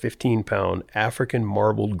was a 15-pound African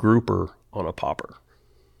marbled grouper on a popper.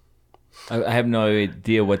 I have no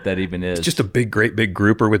idea what that even is. It's just a great big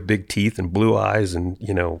grouper with big teeth and blue eyes, and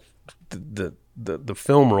the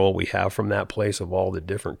film roll we have from that place of all the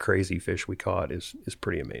different crazy fish we caught is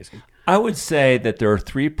pretty amazing. I would say that there are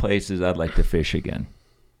 3 places I'd like to fish again: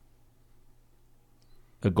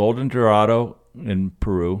 the Golden Dorado in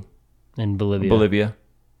Peru, in Bolivia,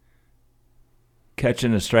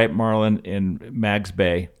 catching a striped marlin in Mags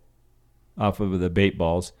Bay off of the bait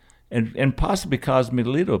balls. And possibly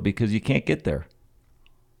Cosmelito, because you can't get there.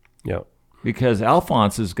 Yeah. Because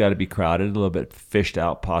Alphonse has got to be crowded, a little bit fished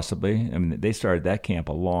out possibly. I mean, they started that camp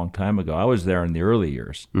a long time ago. I was there in the early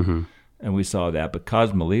years, and we saw that. But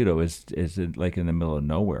Cosmelito is like in the middle of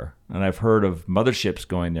nowhere. And I've heard of motherships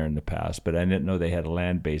going there in the past, but I didn't know they had a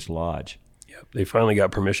land-based lodge. Yeah, they finally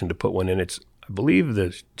got permission to put one in. I believe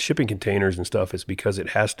the shipping containers and stuff is because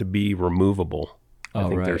it has to be removable. I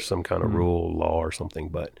think there's some kind of rule, law or something,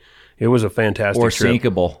 but it was a fantastic trip.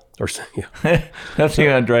 Sinkable. Yeah. Nothing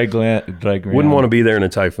on dry ground. Wouldn't want to be there in a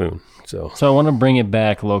typhoon. So I want to bring it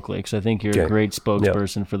back locally because I think you're a great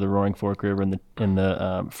spokesperson for the Roaring Fork River and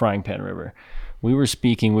the Frying Pan River. We were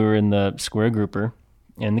in the Square Grouper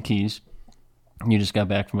and the Keys. You just got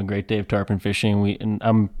back from a great day of tarpon fishing.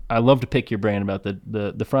 I love to pick your brain about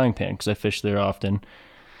the Frying Pan because I fish there often.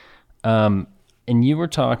 And you were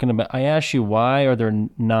talking about, I asked you, why are there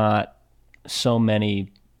not so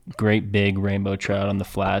many great big rainbow trout on the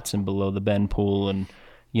flats and below the Bend Pool and,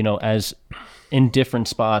 as in different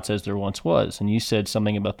spots as there once was? And you said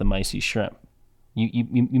something about the micey shrimp.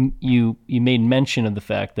 You made mention of the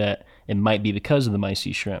fact that it might be because of the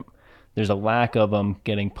micey shrimp. There's a lack of them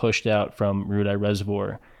getting pushed out from Rudeye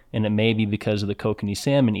Reservoir, and it may be because of the kokanee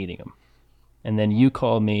salmon eating them. And then you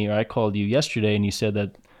called me, or I called you yesterday, and you said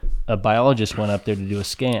that a biologist went up there to do a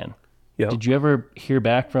scan. Yeah. Did you ever hear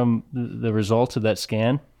back from the results of that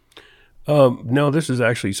scan? No, this is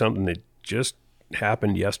actually something that just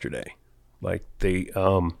happened yesterday. Like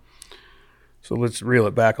so let's reel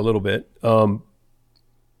it back a little bit.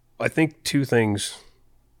 I think 2 things,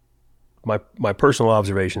 my personal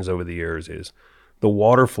observations over the years is the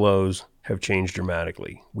water flows have changed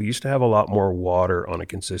dramatically. We used to have a lot more water on a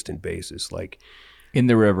consistent basis, like in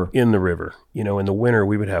the river. In the winter,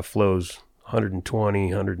 we would have flows 120,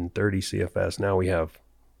 130 CFS. Now we have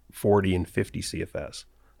 40 and 50 CFS.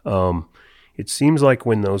 It seems like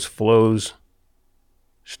when those flows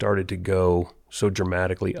started to go so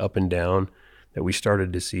dramatically up and down that we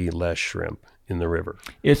started to see less shrimp in the river.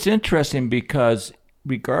 It's interesting because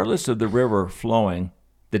regardless of the river flowing,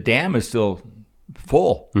 the dam is still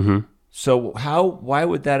full. Mm-hmm. So why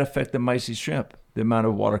would that affect the mysis shrimp, the amount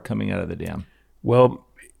of water coming out of the dam? Well,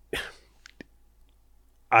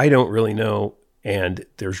 I don't really know, and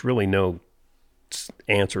there's really no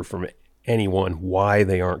answer from anyone why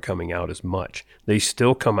they aren't coming out as much. They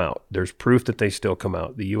still come out. There's proof that they still come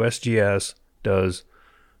out. The USGS does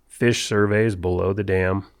fish surveys below the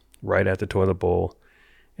dam, right at the toilet bowl,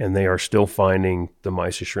 and they are still finding the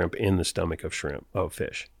mysis shrimp in the stomach of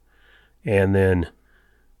fish. And then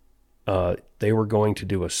they were going to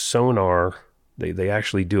do a sonar. They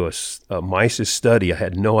actually do a mysis study. I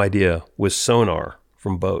had no idea, with sonar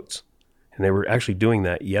from boats, and they were actually doing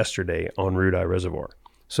that yesterday on Rudeye Reservoir.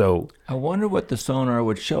 So I wonder what the sonar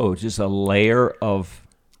would show. Just a layer of.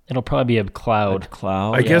 It'll probably be a cloud.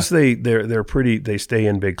 I guess they're pretty. They stay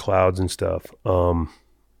in big clouds and stuff.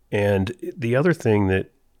 And the other thing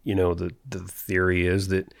that the theory is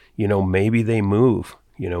that maybe they move.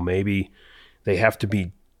 Maybe they have to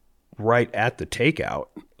be right at the takeout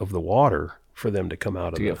of the water for them to come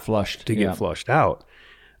out get flushed. Get flushed out.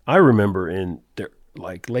 I remember in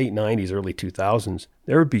like late 90s, early 2000s,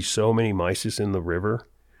 there would be so many mysis in the river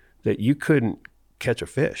that you couldn't catch a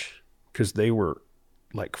fish because they were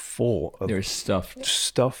like full of. They're stuffed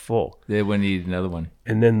full. They wouldn't eat another one.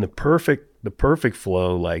 And then the perfect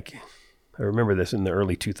flow, like I remember this in the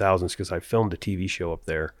early 2000s because I filmed a TV show up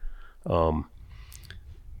there.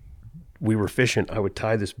 We were fishing. I would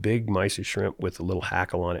tie this big mysis shrimp with a little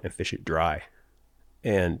hackle on it and fish it dry.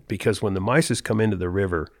 And because when the mysis come into the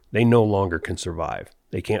river, they no longer can survive.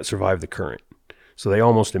 They can't survive the current. So they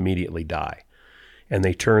almost immediately die. And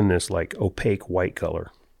they turn this like opaque white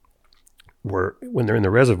color. Where when they're in the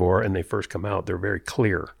reservoir and they first come out, they're very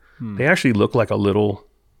clear. They actually look like a little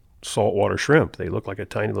saltwater shrimp. They look like a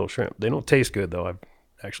tiny little shrimp. They don't taste good though. I've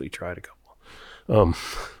actually tried a couple.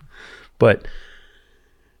 But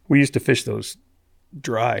we used to fish those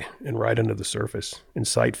dry and right under the surface and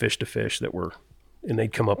sight fish to fish and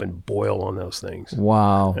they'd come up and boil on those things.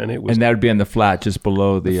 Wow. And it was, and that would be in the flat just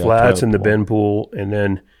below the flats and the pool. bend pool. And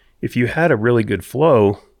then if you had a really good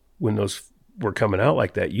flow, when those were coming out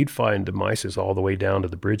like that, you'd find the mysis all the way down to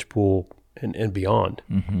the bridge pool and beyond.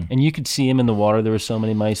 Mm-hmm. And you could see them in the water. There were so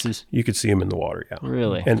many mysis. You could see them in the water, yeah.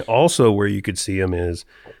 Really? And also where you could see them is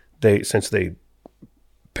since they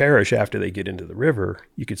perish after they get into the river,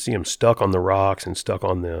 you could see them stuck on the rocks and stuck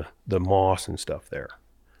on the moss and stuff there.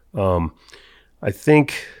 I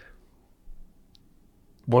think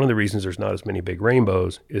one of the reasons there's not as many big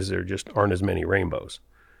rainbows is there just aren't as many rainbows.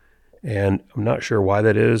 And I'm not sure why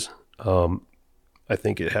that is. I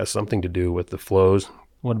think it has something to do with the flows.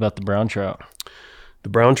 What about the brown trout? The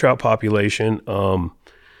brown trout population,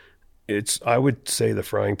 I would say the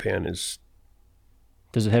frying pan is.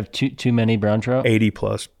 Does it have too many brown trout?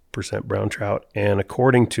 80+% brown trout. And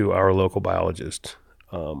according to our local biologist,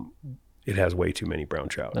 it has way too many brown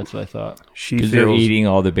trout. That's what I thought. Because they're eating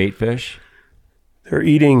all the bait fish? They're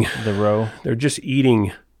eating. The roe? They're just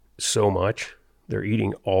eating so much. They're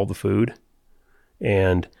eating all the food.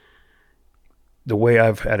 And the way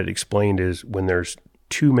I've had it explained is when there's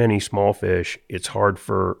too many small fish, it's hard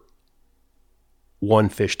for one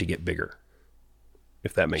fish to get bigger,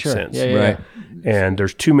 if that makes sense. Yeah, right. And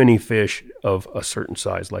there's too many fish of a certain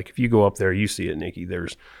size. Like if you go up there, you see it, Nikki,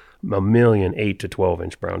 there's a million 8 to 12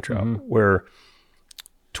 inch brown trout, where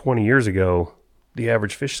 20 years ago, the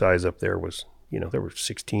average fish size up there was, there were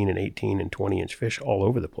 16 and 18 and 20 inch fish all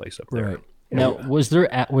over the place up there. Right. Now, was there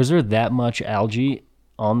that much algae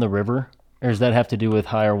on the river, or does that have to do with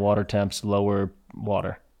higher water temps, lower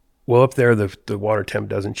water? Well, up there, the water temp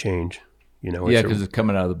doesn't change. Because it's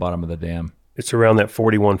coming out of the bottom of the dam. It's around that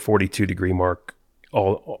 41, 42 degree mark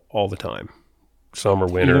all the time, summer,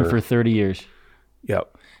 winter. Even for 30 years.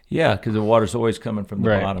 Yep. Yeah, because the water's always coming from the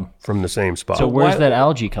bottom. From the same spot. So where's that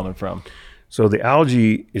algae coming from? So the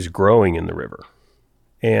algae is growing in the river.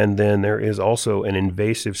 And then there is also an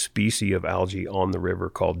invasive species of algae on the river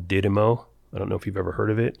called Didymo. I don't know if you've ever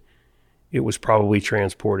heard of it. It was probably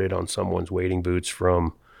transported on someone's wading boots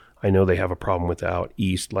from, I know they have a problem with out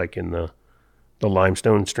east, like in the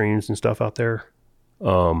limestone streams and stuff out there.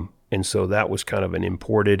 And so that was kind of an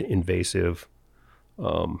imported invasive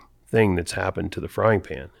thing that's happened to the frying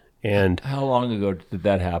pan. And how long ago did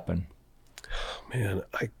that happen? Man,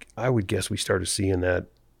 I would guess we started seeing that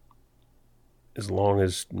as long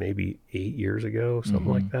as maybe 8 years ago, something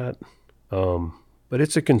like that. But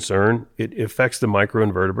it's a concern. It affects the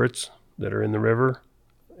microinvertebrates that are in the river.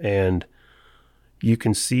 And you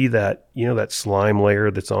can see that, that slime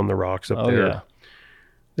layer that's on the rocks up there. Yeah.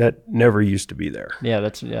 That never used to be there. Yeah,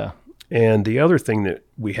 And the other thing that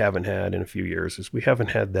we haven't had in a few years is we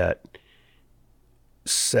haven't had that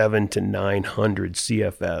 700 to 900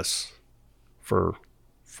 CFS for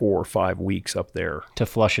 4 or 5 weeks up there to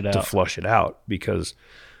flush it out. Because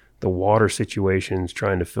the water situation's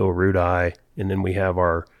trying to fill root eye, and then we have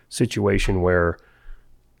our situation where,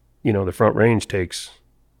 the Front Range takes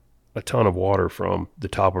a ton of water from the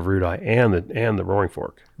top of root eye and the Roaring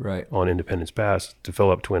Fork right on Independence Pass to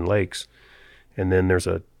fill up Twin Lakes. And then there's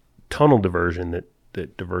a tunnel diversion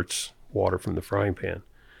that diverts water from the Frying Pan.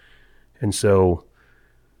 And so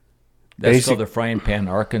that's called the Frying Pan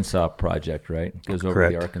Arkansas project, right? It goes over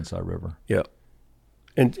Correct. the Arkansas River. Yeah.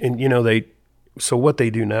 And so what they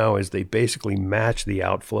do now is they basically match the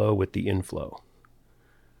outflow with the inflow.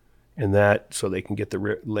 And that, so they can get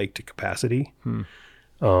the lake to capacity.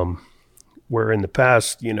 Where in the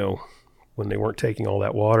past, when they weren't taking all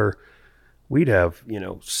that water, we'd have,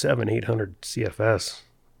 700-800 CFS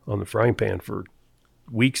on the Frying Pan for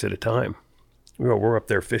weeks at a time. We're up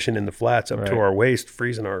there fishing in the flats up to our waist,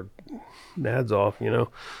 freezing our nads off,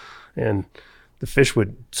 and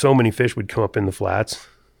so many fish would come up in the flats.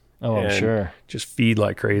 Oh, I'm sure. Just feed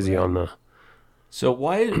like crazy on the. So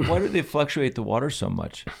why do they fluctuate the water so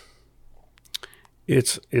much?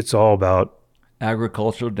 It's all about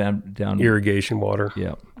agricultural down irrigation water.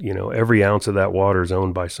 Yeah. Every ounce of that water is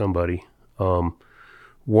owned by somebody.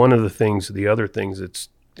 One of the other things that's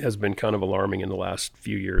has been kind of alarming in the last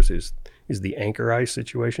few years is the anchor ice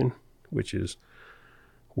situation, which is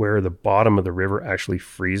where the bottom of the river actually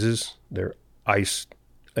freezes. Their ice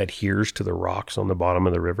adheres to the rocks on the bottom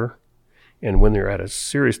of the river. And when they're at a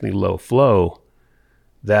seriously low flow,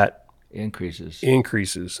 that increases.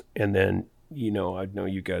 And then, I know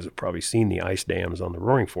you guys have probably seen the ice dams on the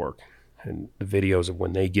Roaring Fork and the videos of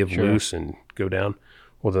when they give loose and go down.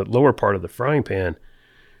 Well, the lower part of the Frying Pan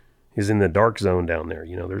is in the dark zone down there.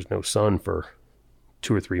 There's no sun for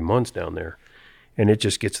 2 or 3 months down there. And it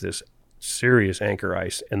just gets this serious anchor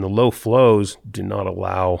ice. And the low flows do not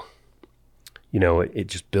allow, it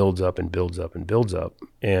just builds up and builds up and builds up.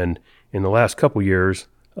 And in the last couple years,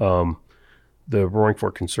 the Roaring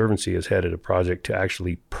Fork Conservancy has headed a project to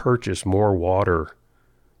actually purchase more water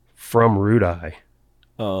from root eye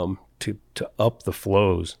to up the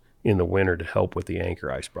flows in the winter to help with the anchor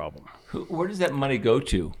ice problem. Where does that money go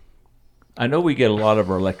to? I know we get a lot of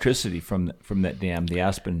our electricity from that dam. The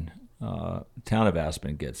Aspen town of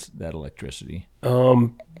Aspen gets that electricity.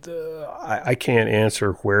 I can't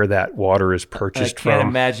answer where that water is purchased from. I can't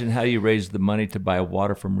imagine how you raise the money to buy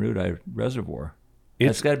water from Root Eye Reservoir.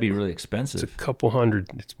 It's got to be really expensive. It's a couple hundred.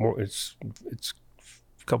 It's more. It's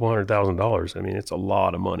a couple $100,000. I mean, it's a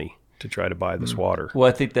lot of money to try to buy this water. Well,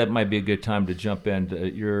 I think that might be a good time to jump in.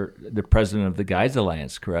 You're the president of the Guides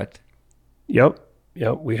Alliance, correct? Yep.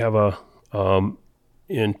 We have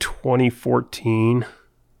in 2014.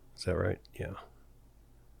 Is that right? Yeah.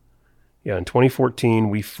 In 2014,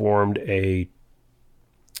 we formed a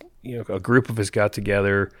group of us got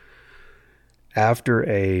together after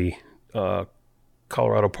a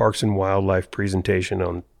Colorado Parks and Wildlife presentation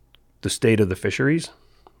on the state of the fisheries.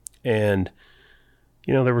 And,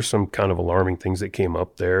 there were some kind of alarming things that came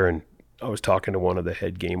up there. And I was talking to one of the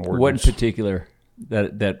head game wardens. What in particular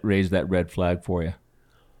that raised that red flag for you?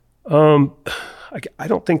 I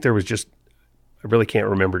don't think there was I really can't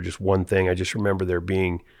remember just one thing. I just remember there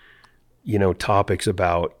being, topics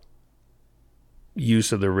about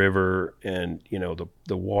use of the river and,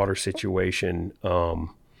 the water situation,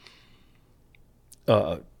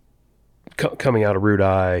 coming out of Root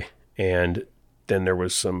Eye. And then there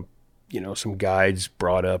was some guides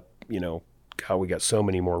brought up, how we got so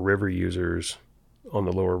many more river users on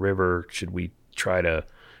the lower river. Should we try to,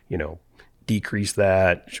 decrease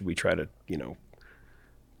that? Should we try to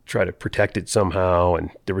protect it somehow?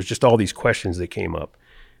 And there was just all these questions that came up.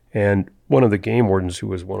 And one of the game wardens, who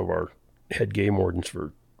was one of our head game wardens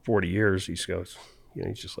for 40 years, he goes,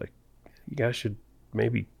 he's just like, you guys should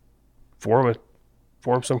maybe form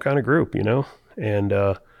some kind of group, And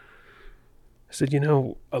I said,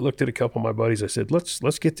 I looked at a couple of my buddies. I said,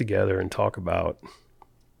 let's get together and talk about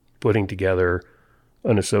putting together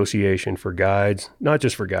an association for guides, not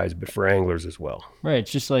just for guides, but for anglers as well. Right.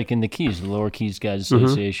 It's just like in the Keys, the Lower Keys Guides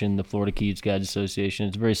Association, the Florida Keys Guides Association.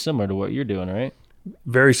 It's very similar to what you're doing, right?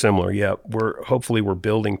 Very similar, yeah. We're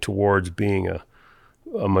building towards being a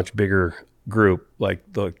much bigger group. Like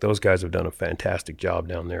those guys have done a fantastic job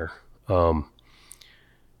down there. Do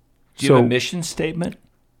you have a mission statement?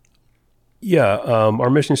 Yeah, our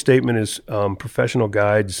mission statement is professional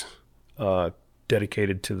guides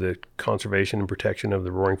dedicated to the conservation and protection of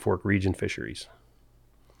the Roaring Fork region fisheries.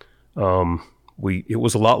 It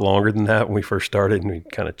was a lot longer than that when we first started, and we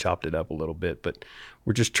kind of chopped it up a little bit. But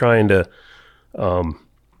we're just trying to.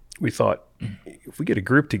 We thought if we get a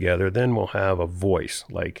group together, then we'll have a voice.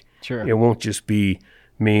 Like Sure. it won't just be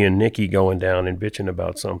me and Nikki going down and bitching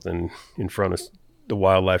about something in front of the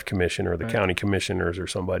wildlife commission or the county commissioners or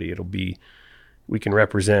somebody. It'll be we can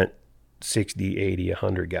represent 60, 80,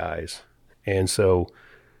 100 guys. And so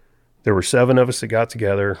there were 7 of us that got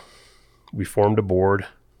together. We formed a board.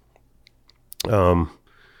 The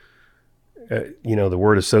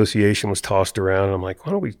word association was tossed around. And I'm like,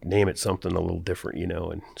 why don't we name it something a little different,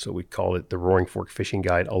 And so we called it the Roaring Fork Fishing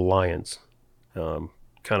Guide Alliance. Kind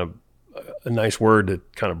of a nice word to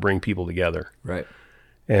kind of bring people together. Right.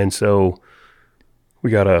 And so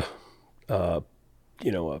we got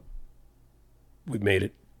we made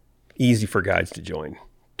it easy for guides to join,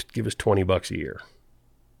 to give us $20 a year.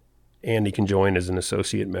 Andy can join as an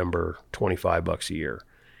associate member, $25 a year.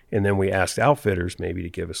 And then we asked outfitters maybe to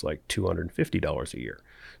give us like $250 a year.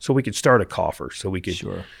 So we could start a coffer, so we could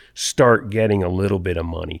start getting a little bit of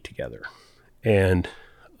money together. And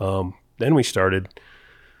then we started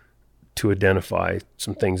to identify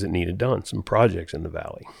some things that needed done, some projects in the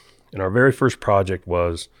valley. And our very first project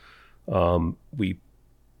was we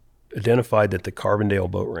identified that the Carbondale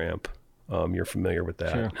boat ramp, you're familiar with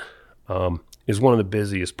that, is one of the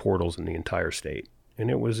busiest portals in the entire state.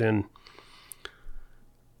 And it was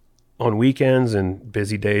on weekends and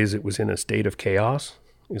busy days, it was in a state of chaos,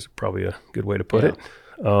 is probably a good way to put it.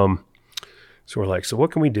 So we're like, so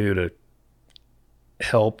what can we do to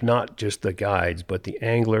help not just the guides, but the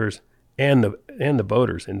anglers and the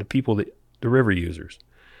boaters and the people, the river users?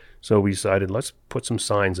 So we decided, let's put some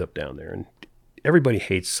signs up down there. And everybody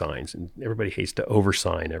hates signs, and everybody hates to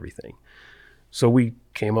oversign everything. So we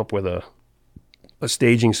came up with a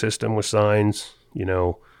staging system with signs,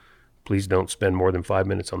 please don't spend more than 5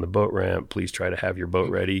 minutes on the boat ramp. Please try to have your boat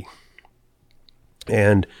ready.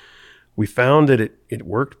 And we found that it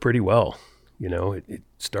worked pretty well. It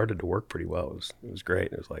started to work pretty well. It was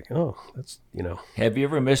great. It was like, oh, that's, Have you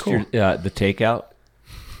ever missed cool. the takeout?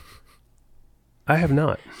 I have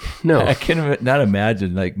not. No. I can not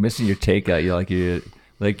imagine like missing your takeout.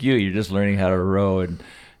 You're just learning how to row, and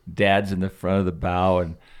Dad's in the front of the bow,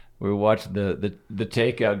 and we're watching the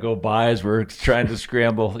takeout go by as we're trying to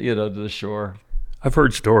scramble, to the shore. I've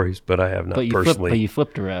heard stories, but I have not personally. But you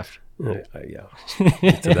flipped a raft. Yeah.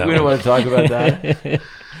 We don't want to talk about that.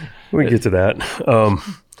 We can get to that.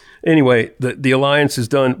 Anyway, the Alliance is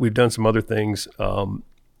done. We've done some other things.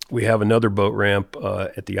 We have another boat ramp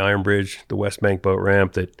at the Iron Bridge, the West Bank boat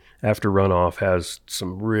ramp, that after runoff has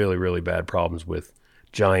some really, really bad problems with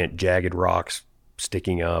giant jagged rocks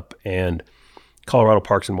sticking up. And Colorado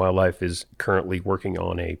Parks and Wildlife is currently working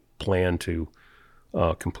on a plan to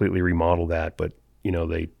completely remodel that. But,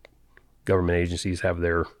 government agencies have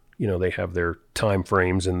their, they have their time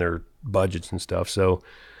frames and their budgets and stuff. So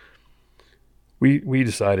we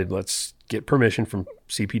decided, let's get permission from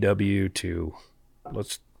CPW to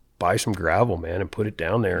let's buy some gravel, man, and put it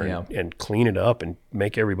down there and clean it up and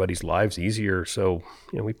make everybody's lives easier. So,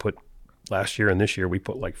 we put last year and this year, we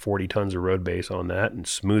put like 40 tons of road base on that and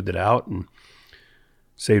smoothed it out and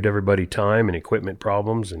saved everybody time and equipment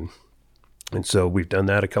problems. And so we've done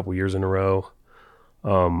that a couple years in a row.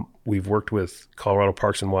 We've worked with Colorado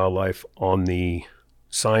Parks and Wildlife on the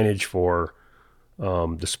signage for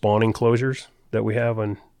the spawning closures that we have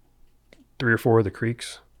on 3 or 4 of the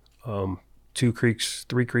creeks. 3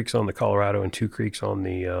 creeks on the Colorado and 2 creeks on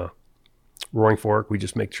the Roaring Fork. We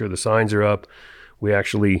just make sure the signs are up. We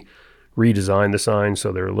actually redesign the signs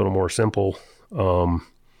so they're a little more simple. And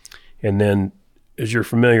then, as you're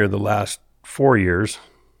familiar, the last 4 years,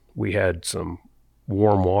 we had some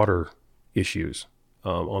warm water issues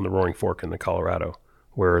on the Roaring Fork in the Colorado,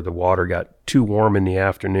 where the water got too warm in the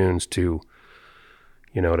afternoons to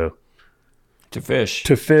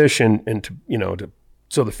fish and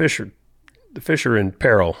so the fish are in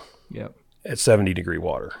peril at 70-degree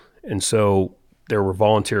water. And so there were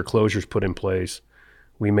volunteer closures put in place.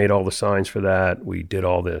 We made all the signs for that. We did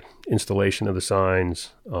all the installation of the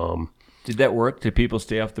signs. Did that work? Did people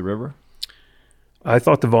stay off the river? I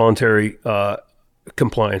thought the voluntary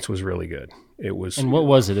compliance was really good. It was. And what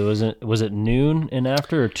was it? Was it noon and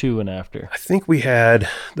after or 2 and after? I think we had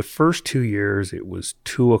the first 2 years, it was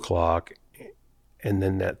 2:00. And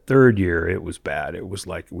then that third year, it was bad. It was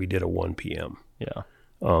like we did a 1 p.m.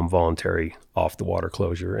 Voluntary off the water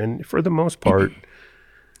closure. And for the most part,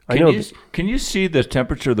 Can you see the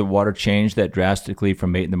temperature of the water change that drastically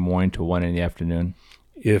from 8 in the morning to 1 in the afternoon?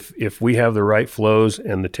 If we have the right flows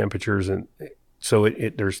and the temperatures, and so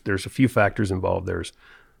there's a few factors involved. There's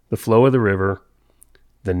the flow of the river,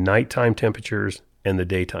 the nighttime temperatures and the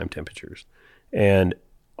daytime temperatures. And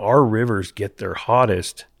our rivers get their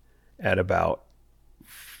hottest at about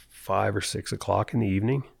 5 or 6 o'clock in the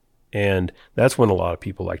evening. And that's when a lot of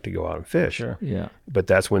people like to go out and fish. Sure. Yeah. But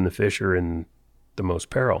that's when the fish are in the most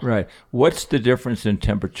peril. Right. What's the difference in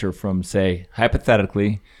temperature from, say,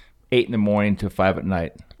 hypothetically, 8 in the morning to 5 at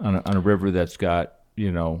night on a river that's got,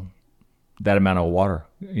 that amount of water,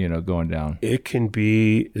 going down? It can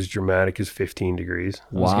be as dramatic as 15 degrees.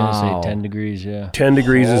 I was going to say 10 degrees, yeah. 10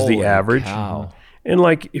 degrees is Holy the average. cow. And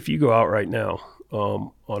like if you go out right now,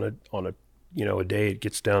 on a day it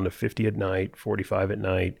gets down to 50 at night, 45 at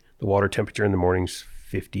night. The water temperature in the morning's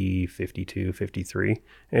 50, 52, 53.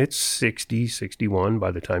 And it's 60, 61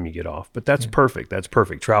 by the time you get off. But that's perfect. That's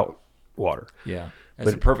perfect trout water. Yeah.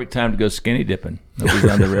 That's the perfect time to go skinny dipping.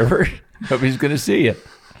 Nobody's on the river. Nobody's going to see you.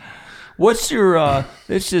 What's your,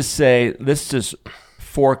 let's just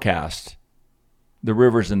forecast the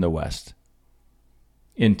rivers in the West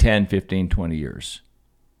in 10, 15, 20 years.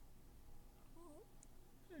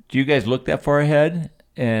 Do you guys look that far ahead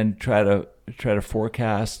and try to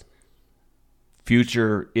forecast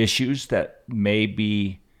future issues that may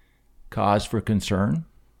be cause for concern?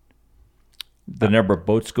 The number of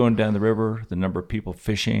boats going down the river, the number of people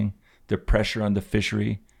fishing, the pressure on the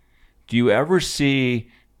fishery. Do you ever see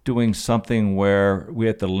doing something where we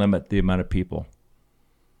have to limit the amount of people?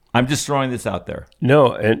 I'm just throwing this out there.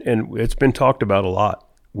 No, and it's been talked about a lot.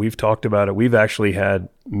 We've talked about it. We've actually had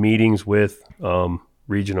meetings with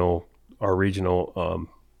regional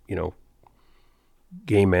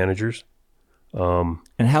game managers. And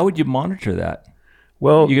how would you monitor that?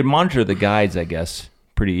 Well, you could monitor the guides, I guess,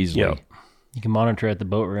 pretty easily. Yeah. You can monitor at the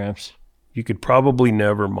boat ramps. You could probably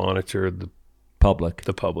never monitor the public.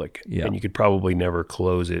 Yeah. And you could probably never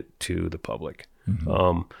close it to the public.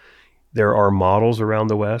 Mm-hmm. There are models around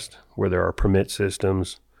the West where there are permit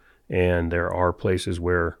systems, and there are places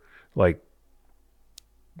where, like,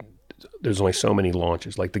 there's only so many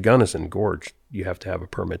launches. Like the Gunnison Gorge, you have to have a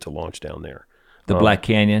permit to launch down there. The Black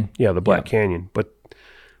Canyon? Yeah, the Black Canyon. But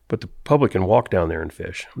the public can walk down there and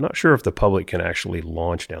fish. I'm not sure if the public can actually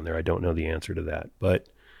launch down there. I don't know the answer to that. But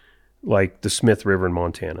like the Smith River in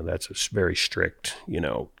Montana, that's a very strict, you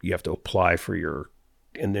have to apply for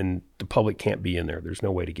and then the public can't be in there. There's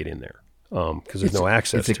no way to get in there because there's no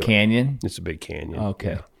access to it. It's a canyon? It's a big canyon.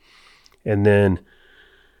 Okay. Yeah. And then,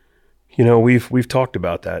 we've talked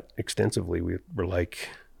about that extensively. We're like,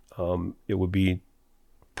 it would be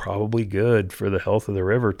probably good for the health of the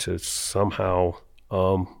river to somehow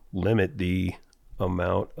limit the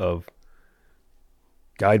amount of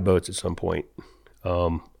guide boats at some point.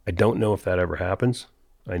 I don't know if that ever happens.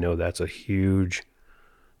 I know that's a huge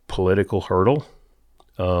political hurdle.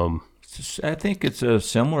 I think it's a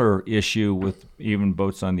similar issue with even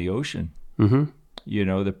boats on the ocean. Mm-hmm.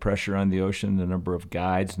 The pressure on the ocean, the number of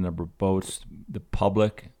guides, the number of boats, the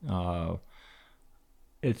public.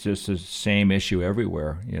 It's just the same issue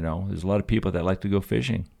everywhere. There's a lot of people that like to go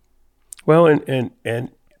fishing. Well, and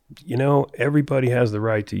everybody has the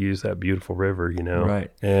right to use that beautiful river,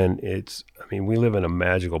 Right. And we live in a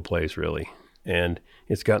magical place, really. And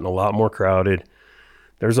it's gotten a lot more crowded.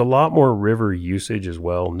 There's a lot more river usage as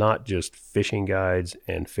well, not just fishing guides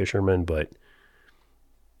and fishermen, but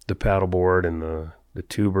the paddleboard and the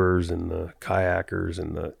tubers and the kayakers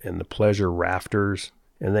and the pleasure rafters.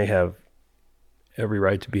 And they have every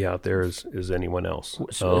right to be out there as anyone else.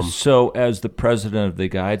 So as the president of the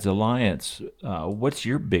Guides Alliance, what's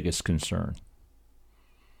your biggest concern?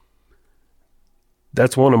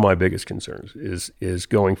 That's one of my biggest concerns is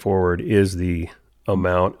going forward is the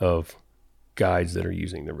amount of guides that are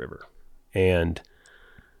using the river. And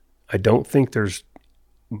I don't think there's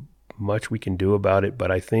much we can do about it,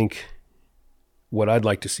 but I think what I'd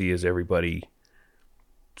like to see is everybody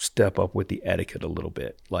step up with the etiquette a little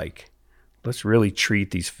bit. Like, let's really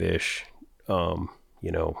treat these fish,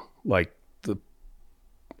 like the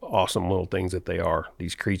awesome little things that they are,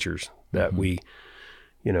 these creatures that we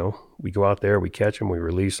go out there, we catch them, we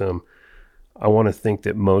release them. I want to think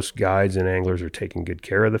that most guides and anglers are taking good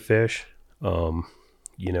care of the fish.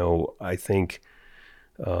 I think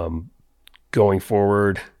going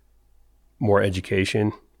forward, more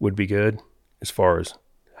education would be good as far as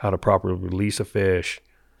how to properly release a fish,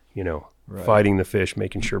 right. Fighting the fish,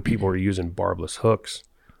 making sure people are using barbless hooks.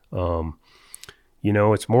 It's going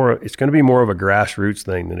to be more of a grassroots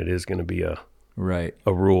thing than it is going to be a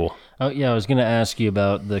rule. Oh yeah, I was going to ask you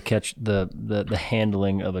about the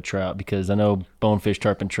handling of a trout, because I know Bonefish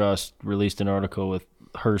Tarpon Trust released an article with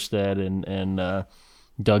Herstead and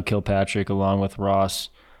Doug Kilpatrick along with Ross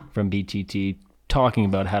from BTT talking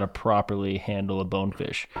about how to properly handle a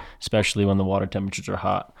bonefish, especially when the water temperatures are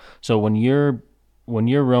hot. So when you're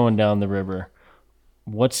rowing down the river,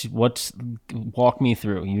 walk me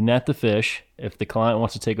through. You net the fish. If the client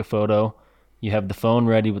wants to take a photo, you have the phone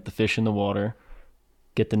ready with the fish in the water.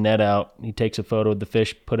 Get the net out. He takes a photo of the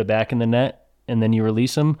fish, put it back in the net, and then you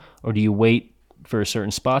release them? Or do you wait for a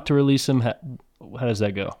certain spot to release them? How does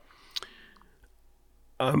that go?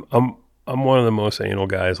 I'm one of the most anal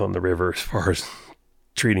guys on the river as far as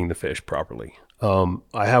treating the fish properly.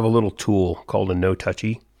 I have a little tool called a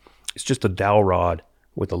no-touchy. It's just a dowel rod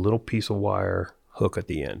with a little piece of wire hook at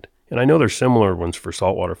the end. And I know there's similar ones for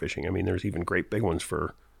saltwater fishing. I mean, there's even great big ones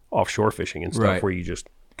for offshore fishing and stuff where you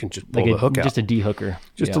can just pull the hook out. Just a de-hooker.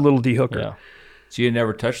 Just a little de-hooker. Yeah. So you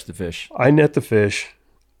never touch the fish? I net the fish.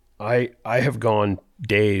 I have gone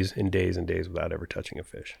days and days and days without ever touching a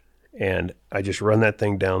fish. And I just run that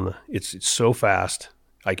thing down. It's so fast.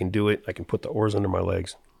 I can do it. I can put the oars under my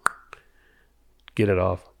legs, get it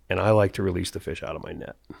off, and I like to release the fish out of my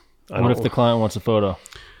net. What if the client wants a photo?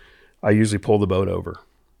 I usually pull the boat over.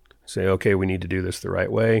 Say, okay, we need to do this the right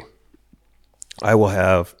way. I will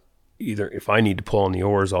have either, if I need to pull on the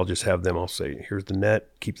oars, I'll say, here's the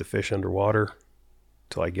net, keep the fish underwater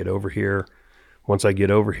till I get over here. Once I get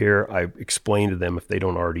over here, I explain to them, if they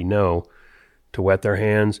don't already know, to wet their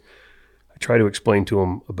hands. I try to explain to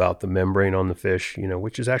them about the membrane on the fish,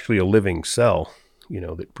 which is actually a living cell,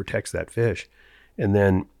 that protects that fish. And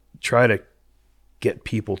then try to get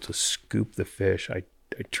people to scoop the fish. I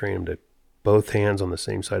train them to both hands on the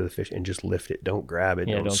same side of the fish and just lift it. Don't grab it.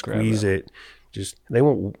 Don't squeeze it. Just, they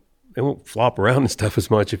won't flop around and stuff as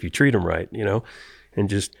much if you treat them right, and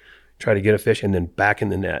just try to get a fish and then back in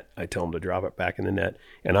the net. I tell them to drop it back in the net.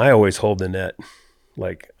 And I always hold the net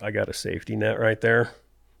like I got a safety net right there.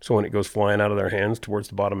 So when it goes flying out of their hands towards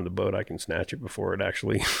the bottom of the boat, I can snatch it before it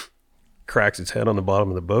actually cracks its head on the bottom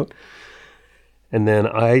of the boat. And then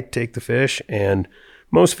I take the fish, and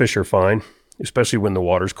most fish are fine, especially when the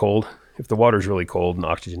water's cold. If the water's really cold and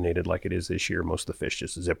oxygenated like it is this year, most of the fish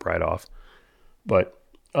just zip right off. But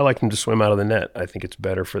I like them to swim out of the net. I think it's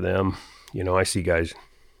better for them. I see guys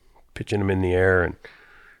pitching them in the air and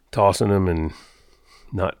tossing them and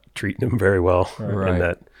not treating them very well. Right. And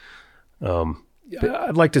that,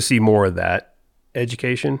 I'd like to see more of that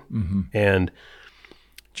education and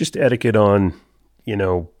just etiquette on,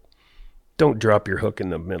 don't drop your hook in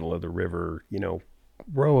the middle of the river,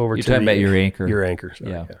 row over You're to talking about your anchor. Your anchor,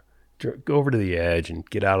 sorry, yeah. Go over to the edge and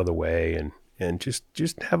get out of the way and just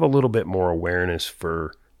have a little bit more awareness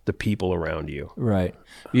for the people around you. Right.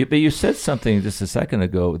 But you said something just a second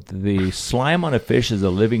ago. The slime on a fish is a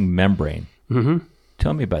living membrane. Mm-hmm.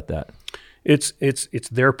 Tell me about that. It's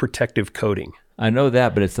their protective coating. I know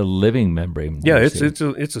that, but it's a living membrane. Yeah, it's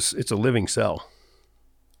a living cell.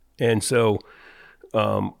 And so,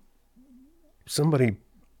 somebody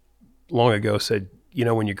long ago said,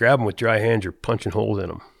 when you grab them with dry hands, you're punching holes in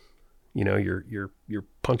them. You're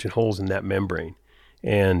punching holes in that membrane,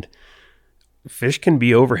 and fish can be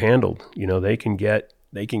overhandled. They can get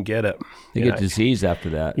disease after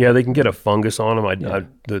that. Yeah, they can get a fungus on them.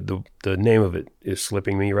 The name of it is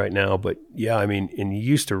slipping me right now, but yeah, and you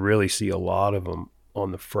used to really see a lot of them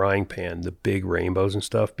on the frying pan, the big rainbows and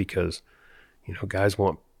stuff, because guys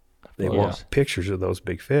want pictures of those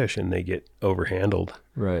big fish, and they get overhandled.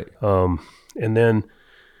 Right. And then,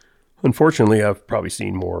 unfortunately, I've probably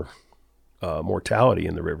seen more mortality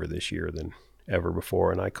in the river this year than ever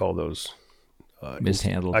before, and I call those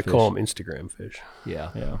mishandled. I call them Instagram fish.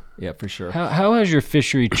 Yeah, for sure. How has your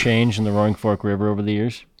fishery changed in the Roaring Fork River over the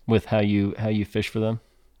years with how you fish for them?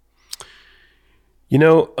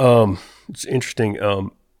 It's interesting.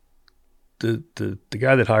 The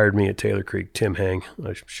guy that hired me at Taylor Creek, Tim Hang,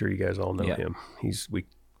 I'm sure you guys all know him. He's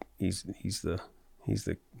the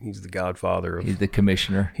godfather of. He's the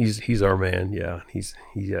commissioner. He's our man. Yeah, he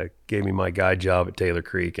gave me my guide job at Taylor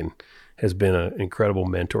Creek and has been an incredible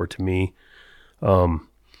mentor to me.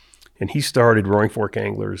 And he started Roaring Fork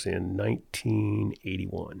Anglers in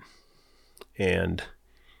 1981, and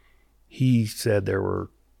he said there were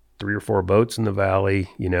 3 or 4 boats in the valley.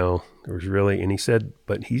 There was really, and he said,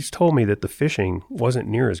 but he's told me that the fishing wasn't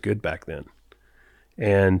near as good back then,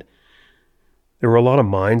 and there were a lot of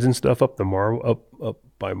mines and stuff up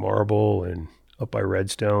by Marble and up by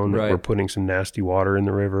Redstone that were putting some nasty water in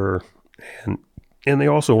the river, and they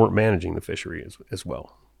also weren't managing the fishery as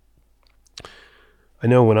well. I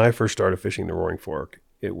know when I first started fishing the Roaring Fork,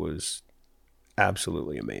 it was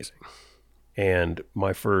absolutely amazing, and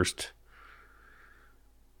my first,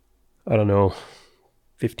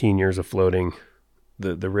 15 years of floating,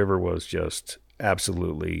 the river was just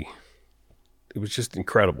absolutely just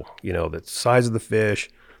incredible. You know, the size of the fish,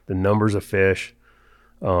 the numbers of fish,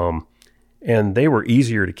 and they were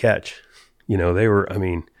easier to catch. You know, they were. I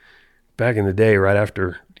mean, back in the day,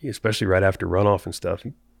 especially right after runoff and stuff,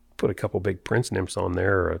 you put a couple big prince nymphs on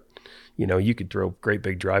there, or you know, you could throw great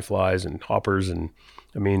big dry flies and hoppers, and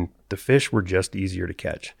I mean, the fish were just easier to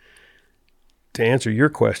catch. To answer your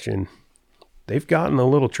question, they've gotten a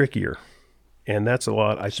little trickier, and that's a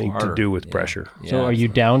lot, I think, to do with pressure. Yeah. So are you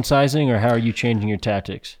downsizing, or how are you changing your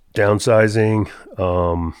tactics? Downsizing,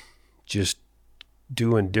 just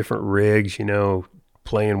doing different rigs, you know,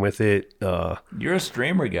 playing with it. You're a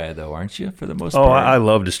streamer guy, though, aren't you, for the most part? Oh, I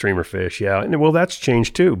love to streamer fish, yeah. And, well, that's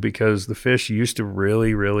changed, too, because the fish used to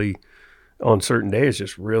really, really, on certain days,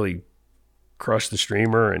 just really crush the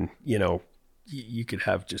streamer, and, you know, you could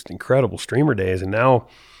have just incredible streamer days. And now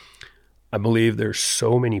I believe there's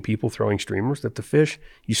so many people throwing streamers that the fish,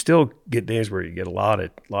 you still get days where you get a lot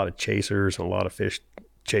of chasers and a lot of fish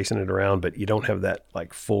chasing it around, but you don't have that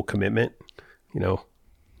like full commitment, you know,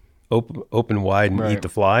 open wide and eat the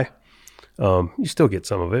fly. You still get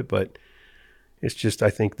some of it, but it's just,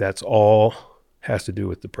 I think that's all has to do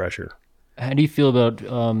with the pressure. How do you feel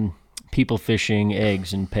about people fishing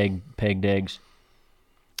eggs and pegged eggs?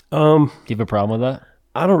 Do you have a problem with that?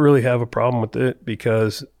 I don't really have a problem with it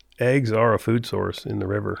because eggs are a food source in the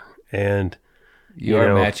river, and you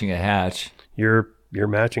are matching a hatch. You're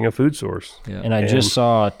matching a food source. Yeah. And I just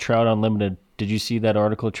saw Trout Unlimited. Did you see that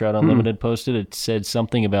article Trout Unlimited posted? It said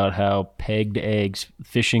something about how pegged eggs,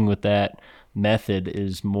 fishing with that method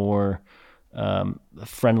is more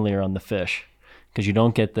friendlier on the fish because you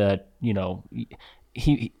don't get that, you know,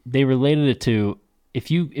 they related it to if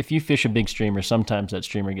you fish a big streamer, sometimes that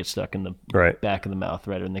streamer gets stuck in the back of the mouth,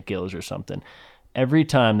 right, or in the gills or something. Every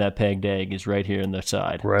time that pegged egg is right here in the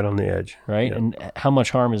side. Right on the edge. Right? Yep. And how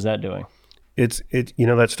much harm is that doing? It's you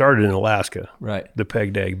know, that started in Alaska. Right. The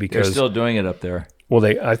pegged egg, because they're still doing it up there. Well,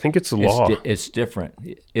 I think it's the law. It's different.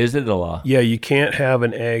 Is it a law? Yeah, you can't have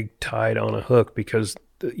an egg tied on a hook because,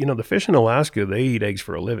 you know, the fish in Alaska, they eat eggs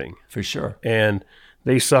for a living. For sure. And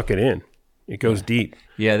they suck it in. It goes deep.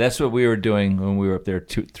 Yeah, that's what we were doing when we were up there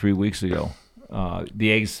 3 weeks ago.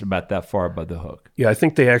 The egg's about that far above the hook. Yeah, I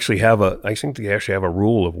think they actually have a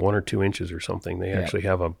rule of 1 or 2 inches or something. They actually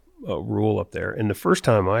have a rule up there. And the first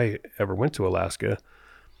time I ever went to Alaska,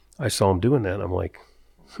 I saw them doing that. And I'm like,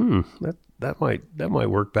 that might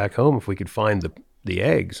work back home if we could find the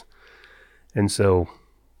eggs. And so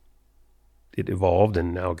it evolved,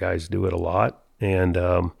 and now guys do it a lot. And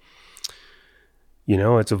you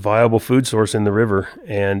know, it's a viable food source in the river,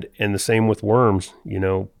 and the same with worms. You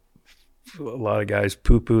know, a lot of guys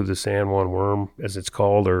poo-poo the San Juan worm, as it's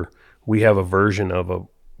called, or we have a version of a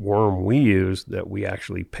worm we use that we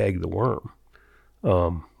actually peg the worm.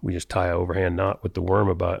 We just tie an overhand knot with the worm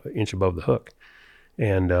about an inch above the hook,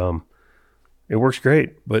 and it works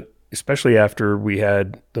great. But especially after we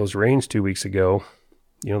had those rains 2 weeks ago,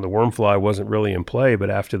 you know, the worm fly wasn't really in play,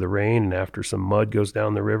 but after the rain and after some mud goes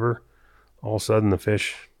down the river, all of a sudden the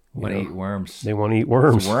fish want to eat worms. They want to eat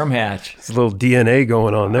worms. It's a worm hatch. It's a little DNA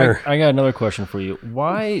going on there. I got another question for you.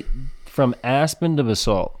 Why, from Aspen to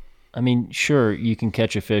Basalt, I mean, sure, you can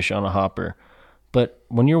catch a fish on a hopper, but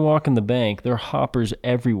when you're walking the bank, there are hoppers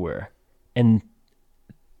everywhere, and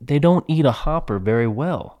they don't eat a hopper very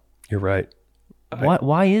well. You're right.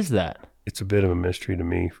 Why is that? It's a bit of a mystery to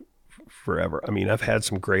me forever. I mean, I've had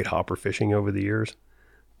some great hopper fishing over the years,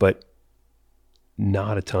 but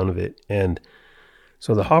not a ton of it. And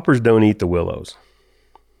so the hoppers don't eat the willows.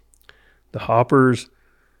 The hoppers,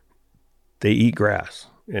 they eat grass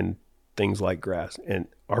and things like grass. And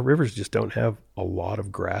our rivers just don't have a lot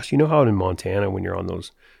of grass. You know how in Montana, when you're on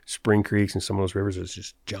those spring creeks and some of those rivers, there's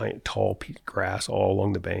just giant tall grass all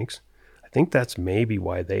along the banks. I think that's maybe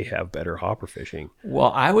why they have better hopper fishing.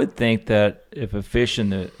 Well, I would think that if a fish in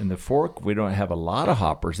the fork, we don't have a lot of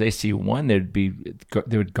hoppers. They see one, they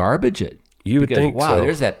would garbage it. You would think, wow, so.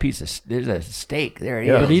 there's a steak. There it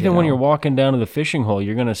is. is. But even when you're walking down to the fishing hole,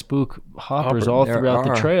 you're going to spook hoppers all throughout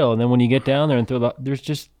the trail. And then when you get down there and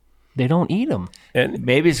they don't eat them. And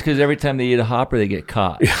maybe it's because every time they eat a hopper, they get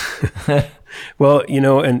caught. Well, you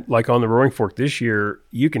know, and like on the Roaring Fork this year,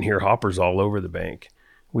 you can hear hoppers all over the bank.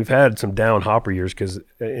 We've had some down hopper years because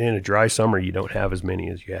in a dry summer, you don't have as many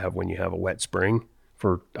as you have when you have a wet spring.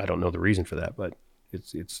 I don't know the reason for that, but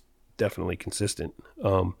it's definitely consistent.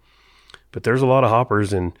 But there's a lot of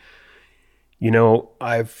hoppers, and you know,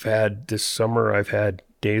 this summer I've had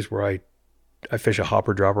days where I fish a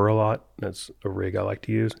hopper dropper a lot. That's a rig I like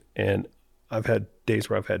to use, and I've had days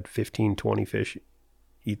where I've had 15, 20 fish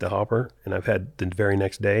eat the hopper, and I've had the very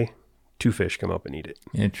next day 2 fish come up and eat it.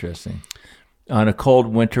 Interesting. On a cold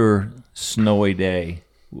winter, snowy day,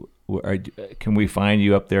 can we find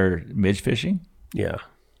you up there midge fishing? Yeah,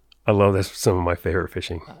 I love that's some of my favorite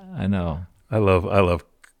fishing. I know. I love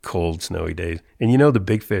cold, snowy days. And you know, the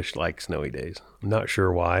big fish like snowy days. I'm not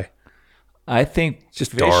sure why. I think It's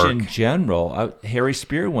just fish dark. in general, Harry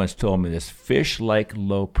Spear once told me this, fish like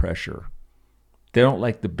low pressure. They don't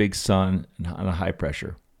like the big sun and a high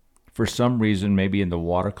pressure. For some reason, maybe in the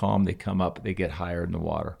water column, they come up, they get higher in the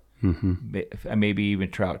water. Mm-hmm. Maybe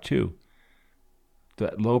even trout too.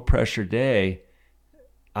 That low pressure day,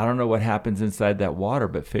 I don't know what happens inside that water,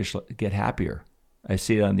 but fish get happier. I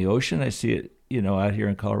see it on the ocean. I see it, out here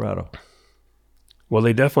in Colorado. Well,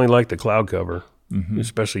 they definitely like the cloud cover,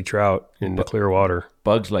 especially trout in the clear water.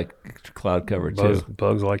 Bugs like cloud cover too.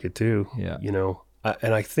 Bugs like it too. Yeah.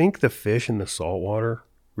 And I think the fish in the saltwater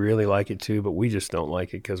really like it too, but we just don't like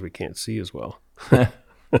it because we can't see as well.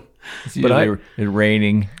 It's usually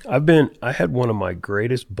raining. I had one of my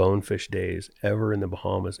greatest bonefish days ever in the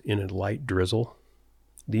Bahamas in a light drizzle.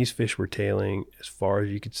 These fish were tailing as far as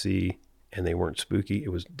you could see, and they weren't spooky.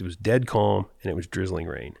 It was dead calm, and it was drizzling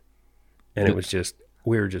rain, and it was just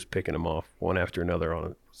we were just picking them off one after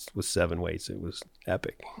another with 7 weights. It was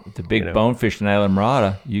epic. The big bonefish in Isla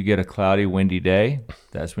Mirada, you get a cloudy, windy day.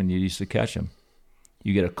 That's when you used to catch them.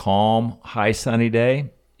 You get a calm, high sunny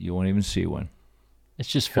day, you won't even see one. It's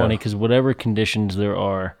just funny because whatever conditions there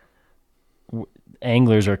are,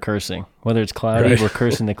 anglers are cursing. Whether it's cloudy, we're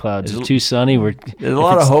cursing the clouds. It's too sunny. There's a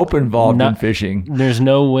lot of hope involved in fishing. There's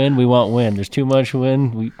no wind. We want wind. There's too much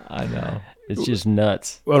wind. I know. It's just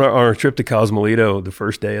nuts. On our trip to Cosmolito, the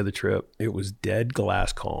first day of the trip, it was dead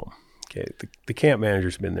glass calm. Okay, the camp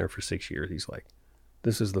manager's been there for 6 years. He's like,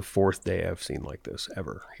 this is the 4th day I've seen like this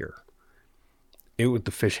ever here.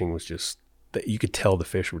 The fishing was just, you could tell the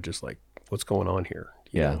fish were just like, what's going on here?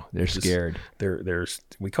 They're scared.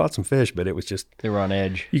 We caught some fish, but it was just, they were on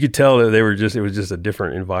edge. You could tell that it was just a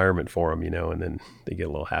different environment for them, and then they get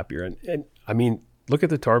a little happier. And I mean, look at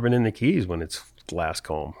the tarpon in the Keys when it's glass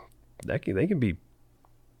calm. They can be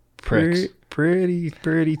pretty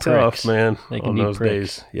tough, man, on those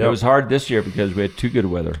days. Yep. It was hard this year because we had too good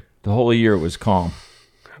weather. The whole year it was calm.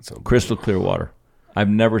 Crystal clear water. I've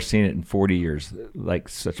never seen it in 40 years, like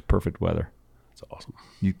such perfect weather. That's awesome.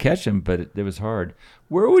 You catch them, but it was hard.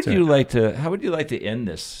 How would you like to end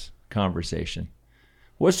this conversation?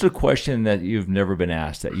 What's the question that you've never been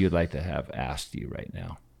asked that you'd like to have asked you right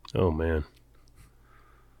now? Oh, man.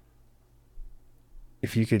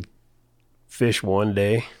 If you could fish one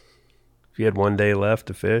day, if you had one day left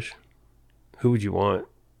to fish, who would you want?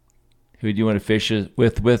 Who would you want to fish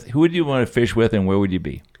with? Who would you want to fish with, and where would you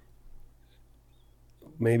be?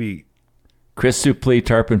 Maybe Chris Suplee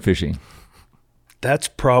tarpon fishing. That's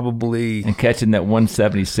probably and catching that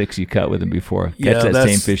 176 you caught with him before. Catch that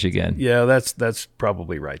same fish again. Yeah, that's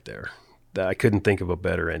probably right there. I couldn't think of a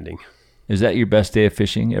better ending. Is that your best day of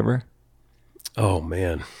fishing ever? Oh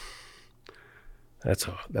man, that's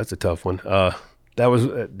a tough one. That was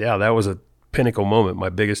a pinnacle moment. My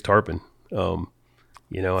biggest tarpon.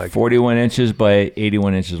 41 inches by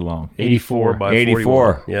 81 inches long. 84 by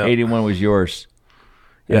 84. 41. Yeah, 81 was yours.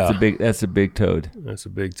 That's a big toad. That's a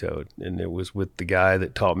big toad, and it was with the guy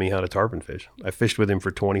that taught me how to tarpon fish. I fished with him for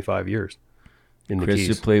 25 years in the Keys.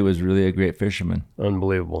 Chris Suplee was really a great fisherman.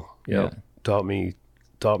 Unbelievable. Yep. Yeah, taught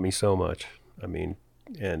me so much. I mean,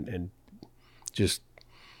 and just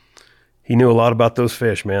he knew a lot about those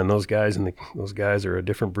fish, man. Those guys are a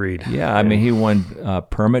different breed. Yeah, I mean, he won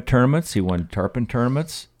permit tournaments. He won tarpon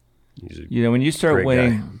tournaments. When you start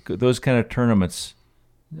winning those kind of tournaments.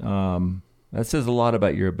 That says a lot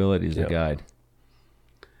about your ability as a guide.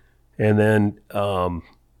 And then I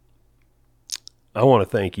want to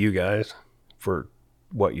thank you guys for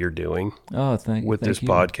what you're doing with this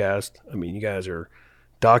podcast. I mean, you guys are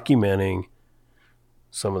documenting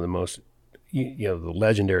some of the most, the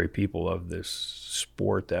legendary people of this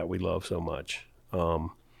sport that we love so much. I've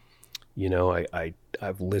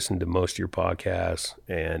listened to most of your podcasts,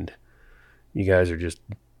 and you guys are just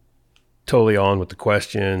totally on with the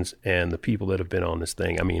questions and the people that have been on this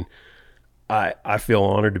thing. I mean, I feel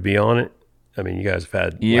honored to be on it. I mean, you guys have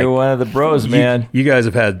had... You're one of the bros, man. You guys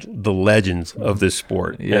have had the legends of this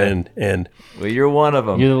sport. Yeah. And well, you're one of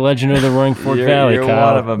them. You're the legend of the Roaring Fork Valley, You're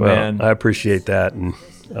Kyle. one of them, man. I appreciate that. And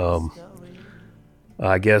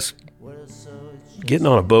I guess getting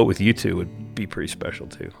on a boat with you two would be pretty special,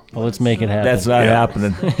 too. Well, let's make it happen. That's not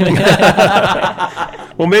happening.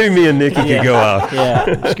 Well, maybe me and Nikki could go out.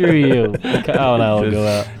 Yeah, screw you. Kyle and I will go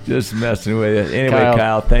out. Just messing with you. Anyway,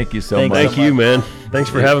 Kyle, thank you so much. Thank you, man. Thanks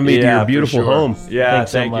for having me to your beautiful home. Yeah,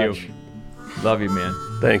 Thanks so thank you. much. Love you, man.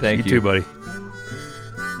 Thanks. Thank you too, buddy.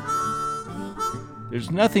 There's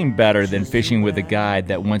nothing better than fishing with a guide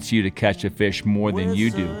that wants you to catch a fish more than you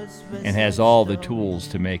do and has all the tools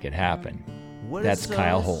to make it happen. That's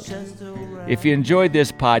Kyle Holt. If you enjoyed this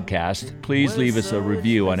podcast, please leave us a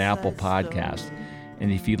review on Apple Podcasts.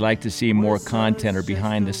 And if you'd like to see more content or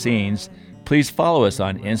behind the scenes, please follow us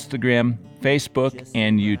on Instagram, Facebook,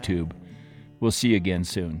 and YouTube. We'll see you again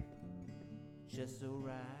soon.